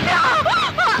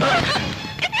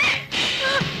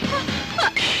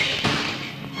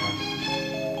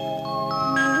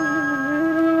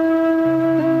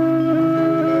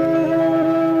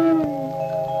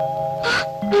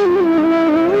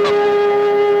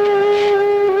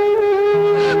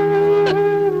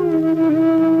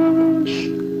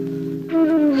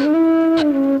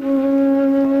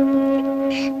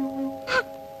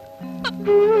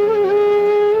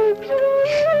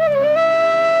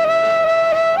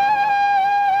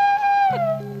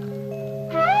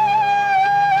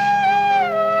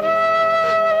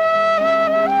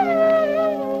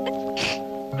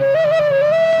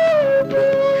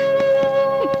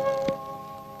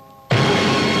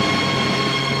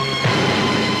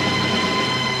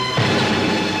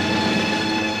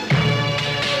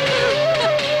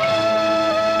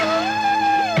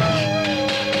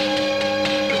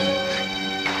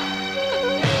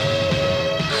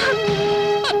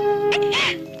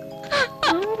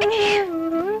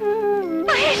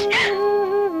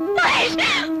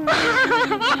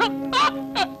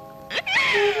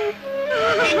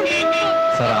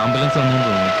 സാർ, ആംബുലൻസ് ഒന്നും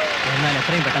തോന്നുന്നു. എന്നാൽ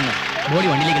എത്രയും പെട്ടെന്ന് ബോഡി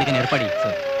വണ്ടിയിലേക്ക് എടുക്കാൻ ഏർപ്പാടി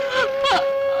സർ.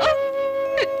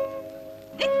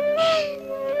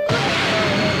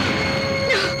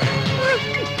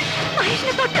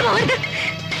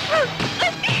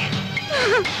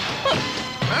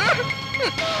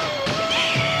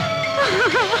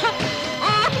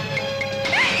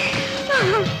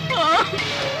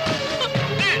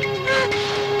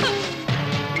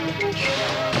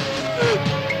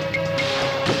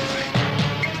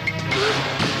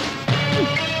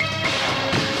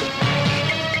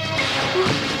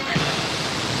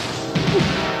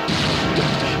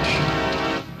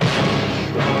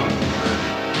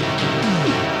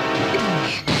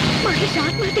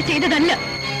 ആത്മഹത്യ ചെയ്തതല്ല,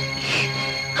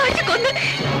 കൊന്ന്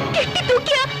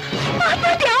കെട്ടിത്തൂക്കിയ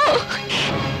ആത്മഹത്യയാവോ?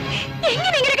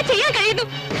 എങ്ങനെ ഇങ്ങനെയൊക്കെ ചെയ്യാൻ കഴിയുന്നു?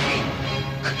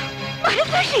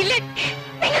 മനസ്സാക്ഷിയില്ലേ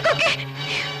നിങ്ങൾക്കൊക്കെ?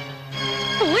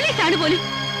 പോലീസാണ് പോലും,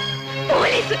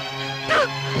 പോലീസ്.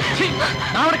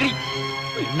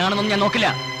 എന്നാണെന്നൊന്നും ഞാൻ നോക്കില്ല.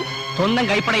 സ്വന്തം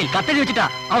കൈപ്പടയിൽ കത്തെഴുതി വെച്ചിട്ടാ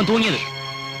അവൻ തൂങ്ങിയത്.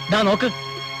 ഇതാ നോക്ക്,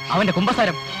 അവന്റെ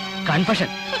കുമ്പസാരം, കൺഫഷൻ.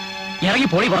 ഇറങ്ങി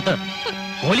പോയി പുറത്ത്.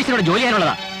 പോലീസിനോട് ജോലി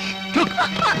ചെയ്യാനുള്ളതാ.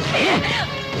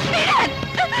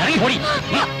 ഇറങ്ങി പോടി.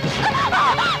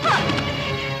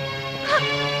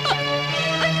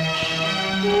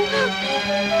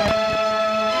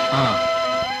 ആ,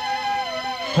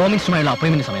 ഹോം മിനിസ്റ്ററുമായുള്ള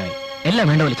അപ്പോയിന്റ്മെന്റ് സമയമായി. എല്ലാം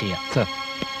വേണ്ട പോലെ ചെയ്യാം സർ.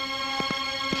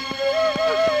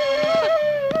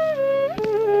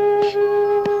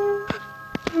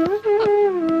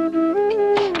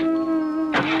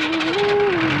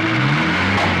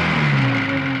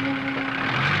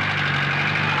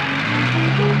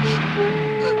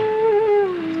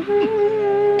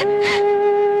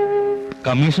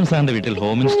 കമ്മീഷൻ സാറിന്റെ വീട്ടിൽ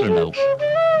ഹോം മിനിസ്റ്റർ ഉണ്ടാവും.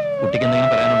 കുട്ടിക്ക്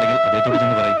എന്തെങ്കിലും പറയാനുണ്ടെങ്കിൽ അദ്ദേഹത്തോട്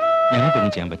ചെന്ന് പറയും.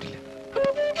 ഞങ്ങൾക്കൊന്നും ചെയ്യാൻ പറ്റില്ല.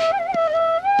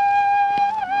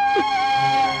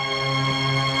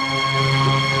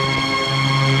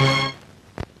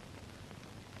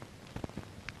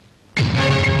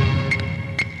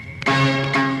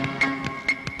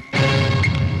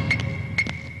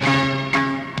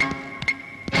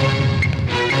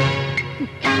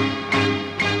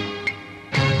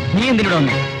 നീ എന്തിനോട്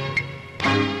വന്നു?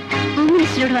 ഹോം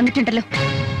മിനിസ്റ്ററോട് വന്നിട്ടുണ്ടല്ലോ,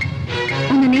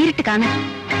 ഒന്ന് നേരിട്ട് കാണാം.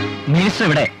 മിനിസ്റ്റർ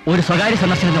ഇവിടെ ഒരു സ്വകാര്യ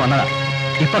സന്ദർശനത്തിന് വന്നതാ,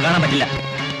 ഇപ്പൊ കാണാൻ പറ്റില്ല.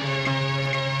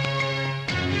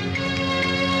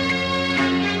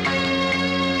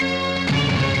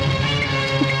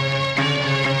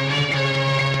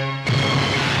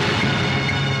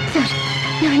 സർ,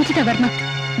 ഞാൻ Anjitha Varma,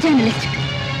 journalist.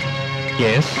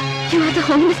 Yes. You are the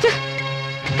Home Minister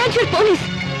and your police.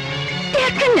 They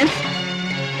are criminals,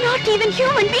 not even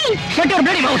human beings. Shut your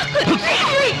bloody mouth.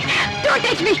 Don't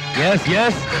touch me. Yes,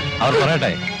 yes. അവർ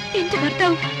പറയട്ടെ. എന്റെ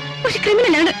ഭർത്താവ് ഒരു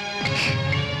ക്രിമിനലാണ്.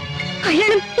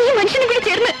 അയാളും ഈ മനുഷ്യനും കൂടി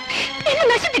ചേർന്ന് എന്നെ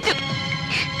നശിപ്പിച്ചു.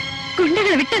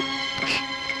 ഗുണ്ടകളെ വിട്ട്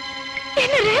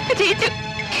എന്നെ റേപ്പ് ചെയ്യിച്ചു.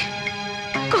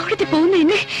 കോടതി പോകുന്ന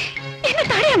എന്നെ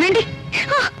തടയാൻ വേണ്ടി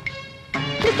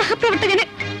എന്റെ സഹപ്രവർത്തകന്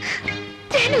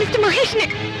ജേർണലിസ്റ്റ് മഹേഷിനെ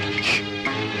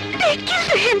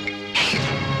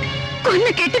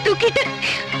കൊന്ന് കെട്ടി തൂക്കിയിട്ട്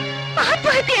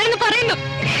ആത്മഹത്യയാണെന്ന് പറയുന്നു.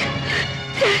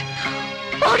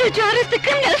 Order to arrest the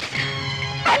criminals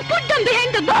and put them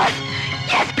behind the bars.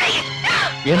 Yes, please.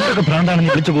 എന്തൊക്കെ ഭ്രാന്താണ് നീ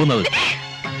വിളിച്ചു പോകുന്നത്?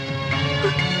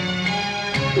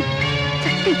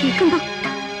 സത്യം കേൾക്കുമ്പോ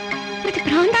ഇത്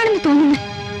ഭ്രാന്താണെന്ന് തോന്നുന്നു.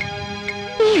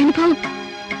 ഈ അനുഭവം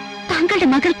താങ്കളുടെ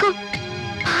മകൾക്കോ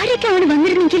ഭാര്യയ്ക്കോ ആണ്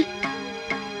വന്നിരുന്നെങ്കിൽ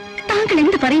താങ്കൾ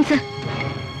എന്ത് പറയും സർ?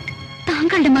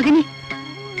 താങ്കളുടെ മകനെ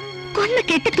കൊന്ന്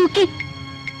കെട്ടിത്തൂക്കി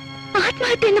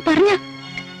ആത്മഹത്യ എന്ന് പറഞ്ഞ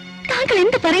താങ്കൾ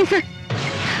എന്ത് പറയും സർ?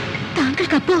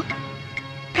 താങ്കൾക്കപ്പോ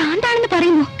ഭ്രാന്താണെന്ന്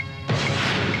പറയുമോ?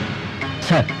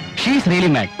 Sir, she is really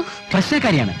mad.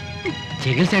 പ്രശ്നക്കാരിയാണ്.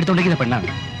 ചികിത്സ എടുത്തോണ്ടിരിക്കുന്ന പെണ്ണാണ്.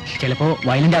 ചിലപ്പോ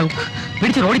വയലന്റ് ആകും.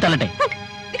 പിടിച്ച് റോഡിൽ തള്ളട്ടെ.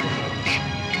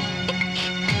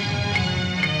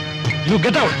 You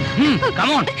get out.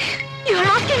 Come on. You are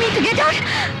asking me to get out?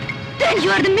 Then you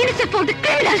are the minister for the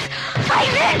criminals. I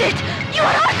learned it. You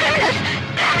are all criminals.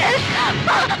 Criminals.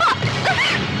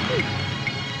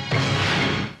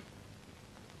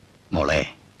 മോളെ,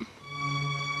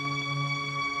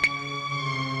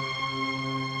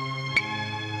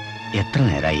 എത്ര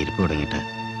നേരമായി ഇരിപ്പ് തുടങ്ങിയിട്ട്?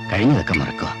 കഴിഞ്ഞതൊക്കെ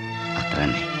മറക്കുക, അത്ര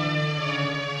തന്നെ.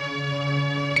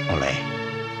 മോളെ,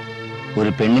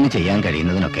 ഒരു പെണ്ണിന് ചെയ്യാൻ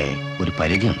കഴിയുന്നതിനൊക്കെ ഒരു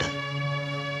പരിധിയുണ്ട്.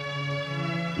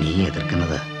 നീ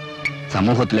എതിർക്കുന്നത്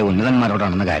സമൂഹത്തിലെ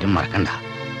ഉന്നതന്മാരോടാണെന്ന കാര്യം മറക്കണ്ട.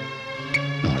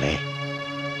 മോളെ,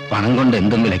 പണം കൊണ്ട്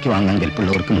എന്തും വിലയ്ക്ക് വാങ്ങാൻ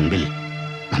കെൽപ്പുള്ളവർക്ക് മുൻപിൽ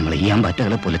നമ്മൾ ഈ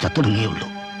അമ്പാറ്റകളെ പോലെ ചത്തുടങ്ങുകയുള്ളൂ.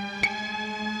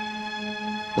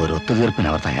 ഒരു ഒത്തുതീർപ്പിന്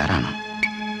അവർ തയ്യാറാണ്.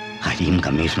 ഹരിയും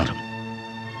കമ്മീഷണറും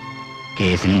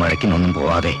കേസിനും വഴക്കിനൊന്നും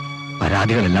പോവാതെ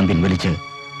പരാതികളെല്ലാം പിൻവലിച്ച്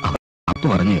അവർ മാപ്പ്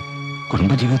പറഞ്ഞ്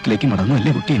കുടുംബജീവിതത്തിലേക്ക്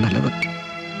മടങ്ങുമല്ലേ കുട്ടി നല്ലത്.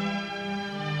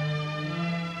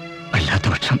 അല്ലാത്ത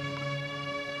പക്ഷം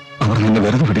അവർ നിന്നെ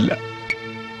വെറുതെ വിടില്ല.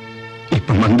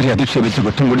 ഇപ്പൊ മന്ത്രി അധിക്ഷേപിച്ച്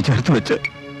കുറ്റം കൂടി ചേർത്ത് വെച്ച്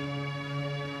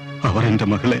അവർ എന്റെ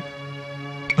മകളെ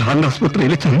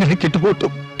ആശുപത്രിയിൽ ചങ്ങലക്കിട്ട്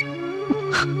പോട്ടും.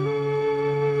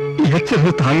 ഈ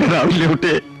അച്ഛന് താങ്ങാനാവില്ലേ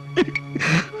കുട്ടിയെ?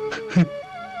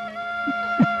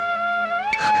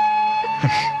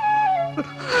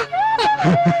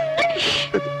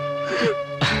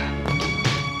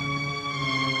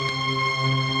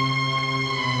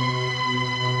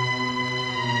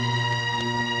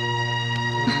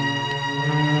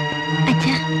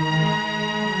 അച്ഛാ,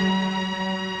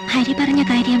 ഹരി പറഞ്ഞ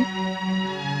കാര്യം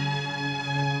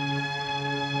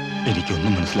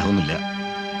എനിക്കൊന്നും മനസ്സിലാവുന്നില്ല.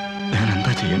 ഞാൻ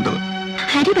എന്താ ചെയ്യേണ്ടത്?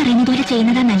 ഹരി പറയുന്നത് പോലെ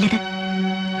ചെയ്യുന്നതാ നല്ലത്.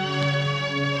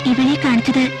 ഇവളെ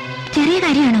കാണിച്ചത് ചെറിയ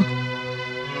കാര്യമാണോ?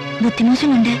 ബുദ്ധിമോശം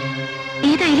കൊണ്ട്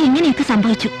ഏതായാലും ഇങ്ങനെയൊക്കെ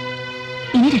സംഭവിച്ചു.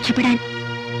 ഇനി രക്ഷപ്പെടാൻ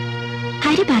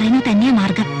ഹരി പറയുന്നത് തന്നെയാ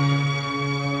മാർഗം.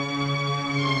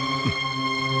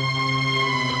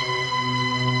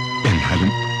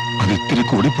 എന്നാലും അത് ഇത്തിരി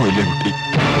കൂടിപ്പോയില്ലേ കുട്ടി?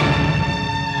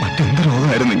 മറ്റെന്ത്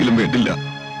രോഗമായിരുന്നെങ്കിലും വേണ്ടില്ല.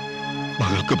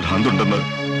 മകൾക്ക് ഭ്രാന്തുണ്ടെന്ന്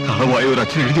കളവായ ഒരു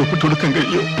അച്ഛൻ എഴുതി ഒപ്പിട്ട് കൊടുക്കാൻ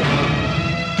കഴിയോ?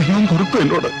 ദൈവം പൊറുക്കും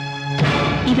എന്നോട്.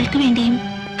 ഇവൾക്ക് വേണ്ടിയും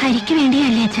ഹരിക്ക് വേണ്ടിയും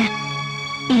അല്ലേ അച്ഛാ?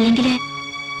 ഇല്ലെങ്കില്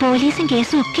പോലീസും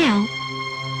കേസും ഒക്കെ ആവും.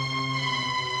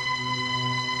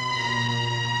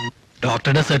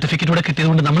 ഡോക്ടറുടെ സർട്ടിഫിക്കറ്റ് കൂടെ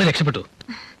കിട്ടിയതുകൊണ്ട് നമ്മൾ രക്ഷപ്പെട്ടു.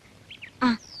 ആ,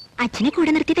 അച്ഛനെ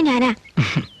കൂടെ നിർത്തിയത് ഞാനാ.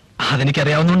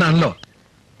 അതെനിക്കറിയാവുന്നതുകൊണ്ടാണല്ലോ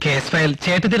കേസ് ഫയൽ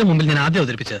ചേട്ടത്തിന്റെ മുമ്പിൽ ഞാൻ ആദ്യം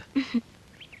അവതരിപ്പിച്ചത്.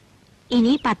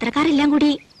 ഇനി പത്രക്കാരെല്ലാം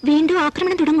കൂടി വീണ്ടും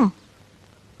ആക്രമണം തുടങ്ങോ?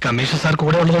 കമ്മീഷണർ സാർ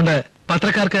കൂടെ ഉള്ളതുകൊണ്ട്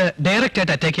പത്രക്കാർക്ക് ഡയറക്റ്റ്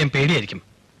ആയിട്ട് അറ്റാക്ക് ചെയ്യാൻ പേടിയായിരിക്കും.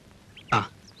 ആ,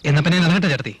 എന്നാ പിന്നെ ഇറങ്ങട്ടെ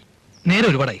ചേട്ടത്തി, നേരെ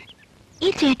ഒരുപാടായി.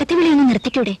 ഈ ചേട്ടത്തി വിളിയൊന്ന്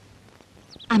നിർത്തിക്കൂടെ?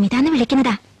 അമിതാന്ന്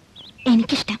വിളിക്കുന്നതാ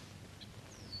എനിക്കിഷ്ടം.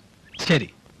 ശരി,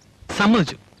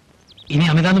 സമ്മതിച്ചു. ഇനി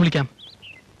അമിതാന്ന് വിളിക്കാം.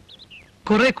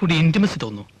 കുറെ കൂടി ഇന്റിമസി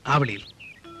തോന്നുന്നു ആ വിളിയിൽ.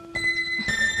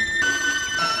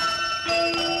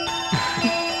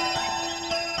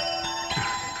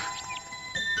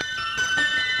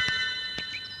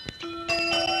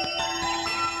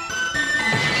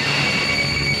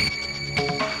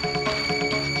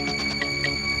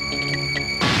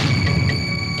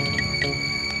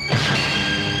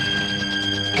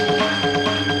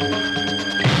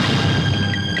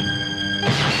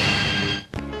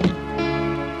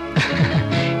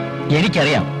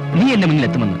 എനിക്കറിയാം നീ എന്റെ മുന്നിൽ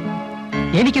എത്തുമെന്ന്.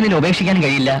 എനിക്ക് നിന്നെ ഉപേക്ഷിക്കാനും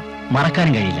കഴിയില്ല,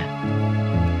 മറക്കാനും കഴിയില്ല.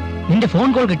 നിന്റെ ഫോൺ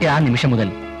കോൾ കിട്ടിയ ആ നിമിഷം മുതൽ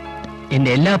എന്റെ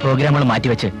എല്ലാ പ്രോഗ്രാമുകളും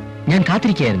മാറ്റിവെച്ച് ഞാൻ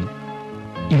കാത്തിരിക്കുകയായിരുന്നു.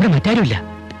 ഇവിടെ മറ്റാരുമില്ല,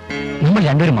 നമ്മൾ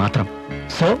രണ്ടുപേരും മാത്രം.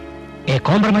 So A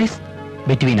compromise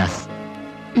between us.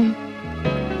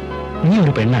 നീ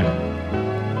ഒരു പെണ്ണാണ്,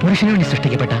 പുരുഷന് വേണ്ടി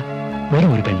സൃഷ്ടിക്കപ്പെട്ട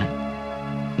വെറും ഒരു പെണ്ണ്.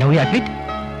 Now we admit?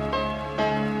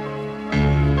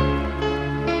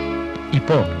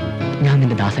 ഇപ്പോ ഞാൻ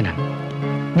നിന്റെ ദാസനാണ്.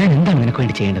 ഞാൻ എന്താണ് നിനക്ക്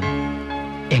വേണ്ടി ചെയ്യേണ്ടത്?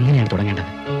 എങ്ങനെയാണ്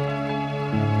തുടങ്ങേണ്ടത്?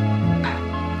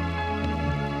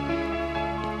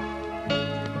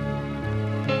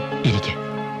 ഇരിക്കെ.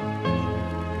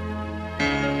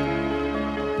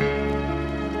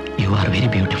 You are very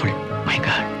beautiful my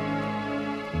God.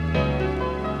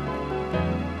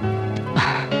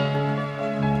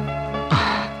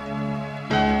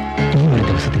 ഈ ഒരു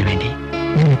ദിവസത്തിന് വേണ്ടി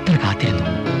ഞാൻ എത്ര കാത്തിരുന്നു.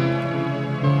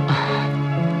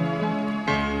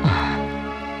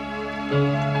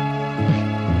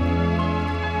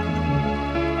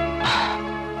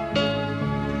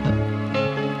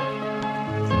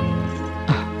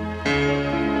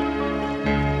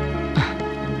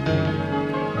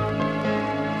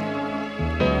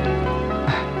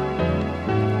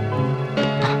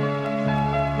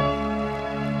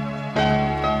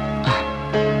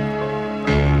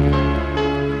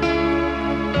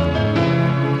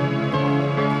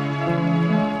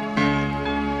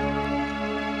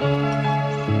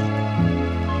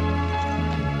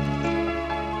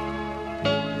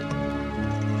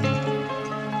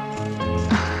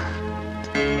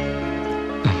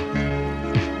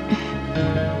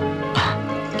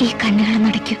 ഈ കണ്ണുകളെ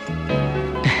നടക്കൂ.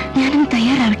 ഞാനൊന്ന്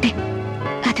തയ്യാറാവട്ടെ.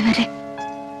 അതുവരെ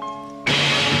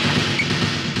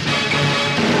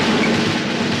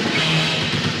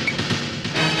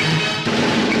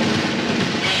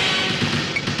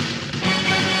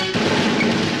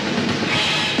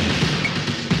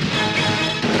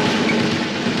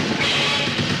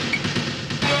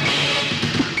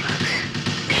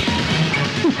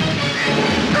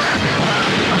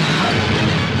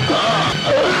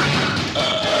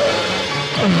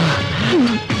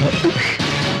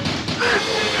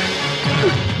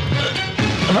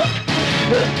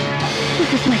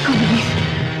this is my compromise.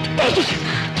 Take it.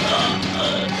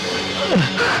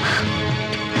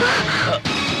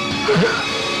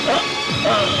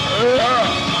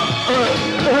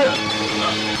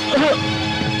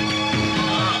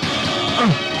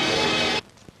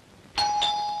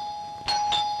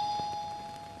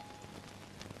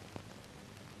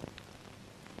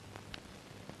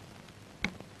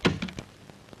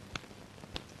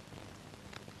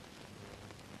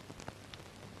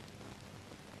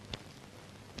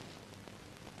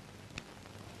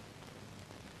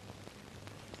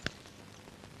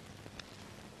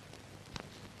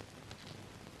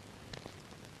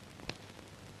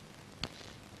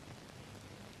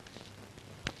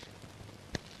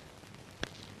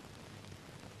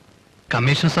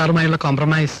 Commissioner സാറുമായുള്ള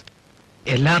compromise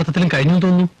എല്ലാ അർത്ഥത്തിലും കഴിഞ്ഞു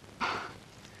തോന്നുന്നു.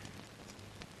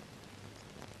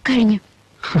 കഴിഞ്ഞു.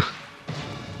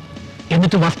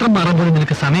 എന്നിട്ട് വസ്ത്രം മാറാൻ പോലും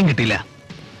നിനക്ക് സമയം കിട്ടിയില്ല.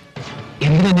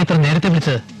 എന്തിനാ എന്നെ ഇത്ര നേരത്തെ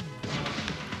വിളിച്ചത്?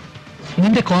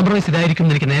 നിന്റെ കോംപ്രമൈസ്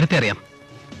ഇതായിരിക്കും എനിക്ക് നേരത്തെ അറിയാം.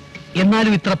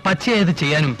 എന്നാലും ഇത്ര പച്ചയായത്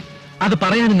ചെയ്യാനും അത്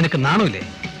പറയാനും നിനക്ക് നാണമില്ലേ?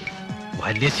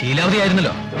 വലിയ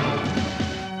ശീലാവധിയായിരുന്നല്ലോ.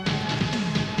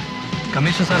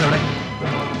 കമ്മീഷണർ സാർ എവിടെ?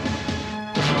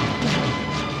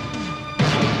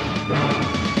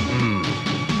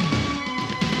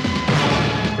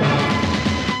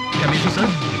 കമ്മീഷണർ സാർ,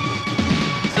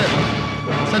 സാർ,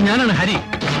 സാർ ഞാനാണ് ഹരി.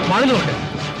 വാതിലോട്ട്.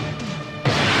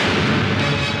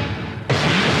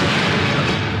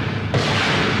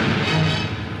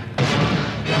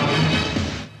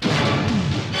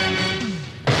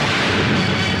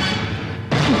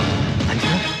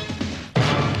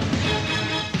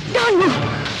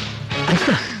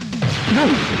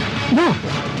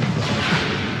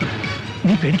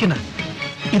 നീ പേടിക്കണ്ട,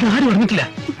 ഇതാരും അറിഞ്ഞിട്ടില്ല.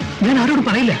 ഞാൻ ആരോടും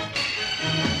പറയില്ല.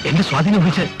 എന്റെ സ്വാധീനം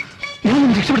ഉപയോഗിച്ച് ഞാൻ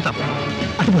നിന്നെ രക്ഷപ്പെടുത്താം.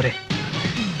 അതുപോലെ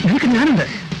നിനക്ക് ഞാനുണ്ട്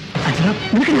അഞ്ജന,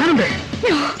 നിനക്ക് ഞാനുണ്ട്.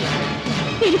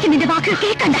 എനിക്ക് നിന്റെ വാക്കുകൾ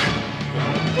കേൾക്കണ്ട.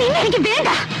 നിന്നെ എനിക്ക് വേണ്ട.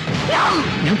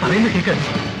 ഞാൻ പറയുന്ന കേക്ക്.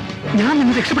 ഞാൻ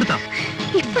നിന്നെ രക്ഷപ്പെടുത്താം.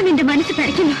 ഇപ്പൊ നിന്റെ മനസ്സ്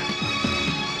പറിക്കുന്നു.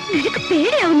 നിനക്ക്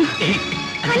പേടിയാവുന്നു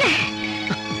അല്ലേ?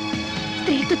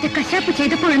 സ്ത്രീത്വത്തെ കശാപ്പ്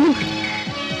ചെയ്തപ്പോഴൊന്നും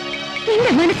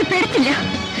നിന്റെ മനസ്സ് പെടത്തില്ല.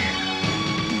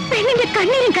 പെണ്ണിന്റെ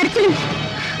കണ്ണീരും കരച്ചിലും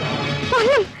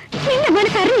ഒന്നും നിന്റെ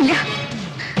മനസ്സറിഞ്ഞില്ല.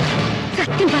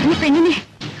 സത്യം പറഞ്ഞ പെണ്ണിനെ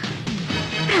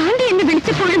ഭ്രാന്തി എന്ന്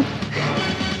വിളിച്ചപ്പോഴും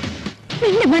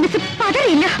നിന്റെ മനസ്സ്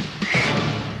പതറിയില്ല.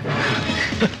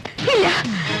 ഇല്ല,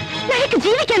 നിനക്ക്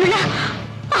ജീവിക്കാനുള്ള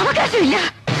അവകാശമില്ല.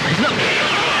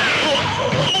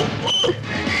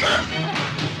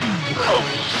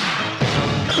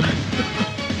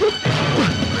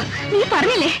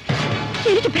 പറഞ്ഞില്ലേ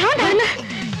എനിക്ക് ഭ്രാന്താണെന്ന്.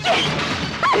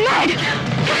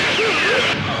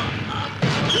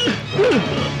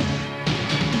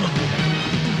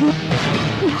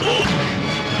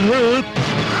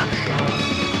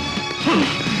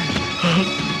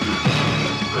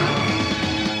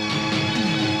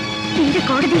 എന്റെ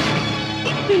കോടതി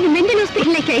എന്നെ മെന്റൽ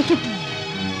ഹോസ്പിറ്റലിലേക്ക് അയക്കും.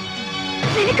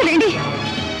 നിനക്ക് വേണ്ടി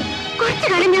കുറച്ചു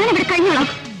കാലം ഞാനിവിടെ കഴിഞ്ഞോളാം.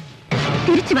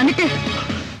 തിരിച്ചു വന്നിട്ട്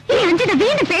ഈ അഞ്ചിന്റെ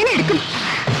വീണ്ടും പേന എടുക്കും.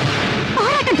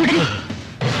 പോരാട്ടം തുടരും.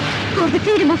 For the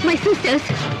freedom of my sisters.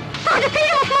 For the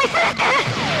freedom of my sisters.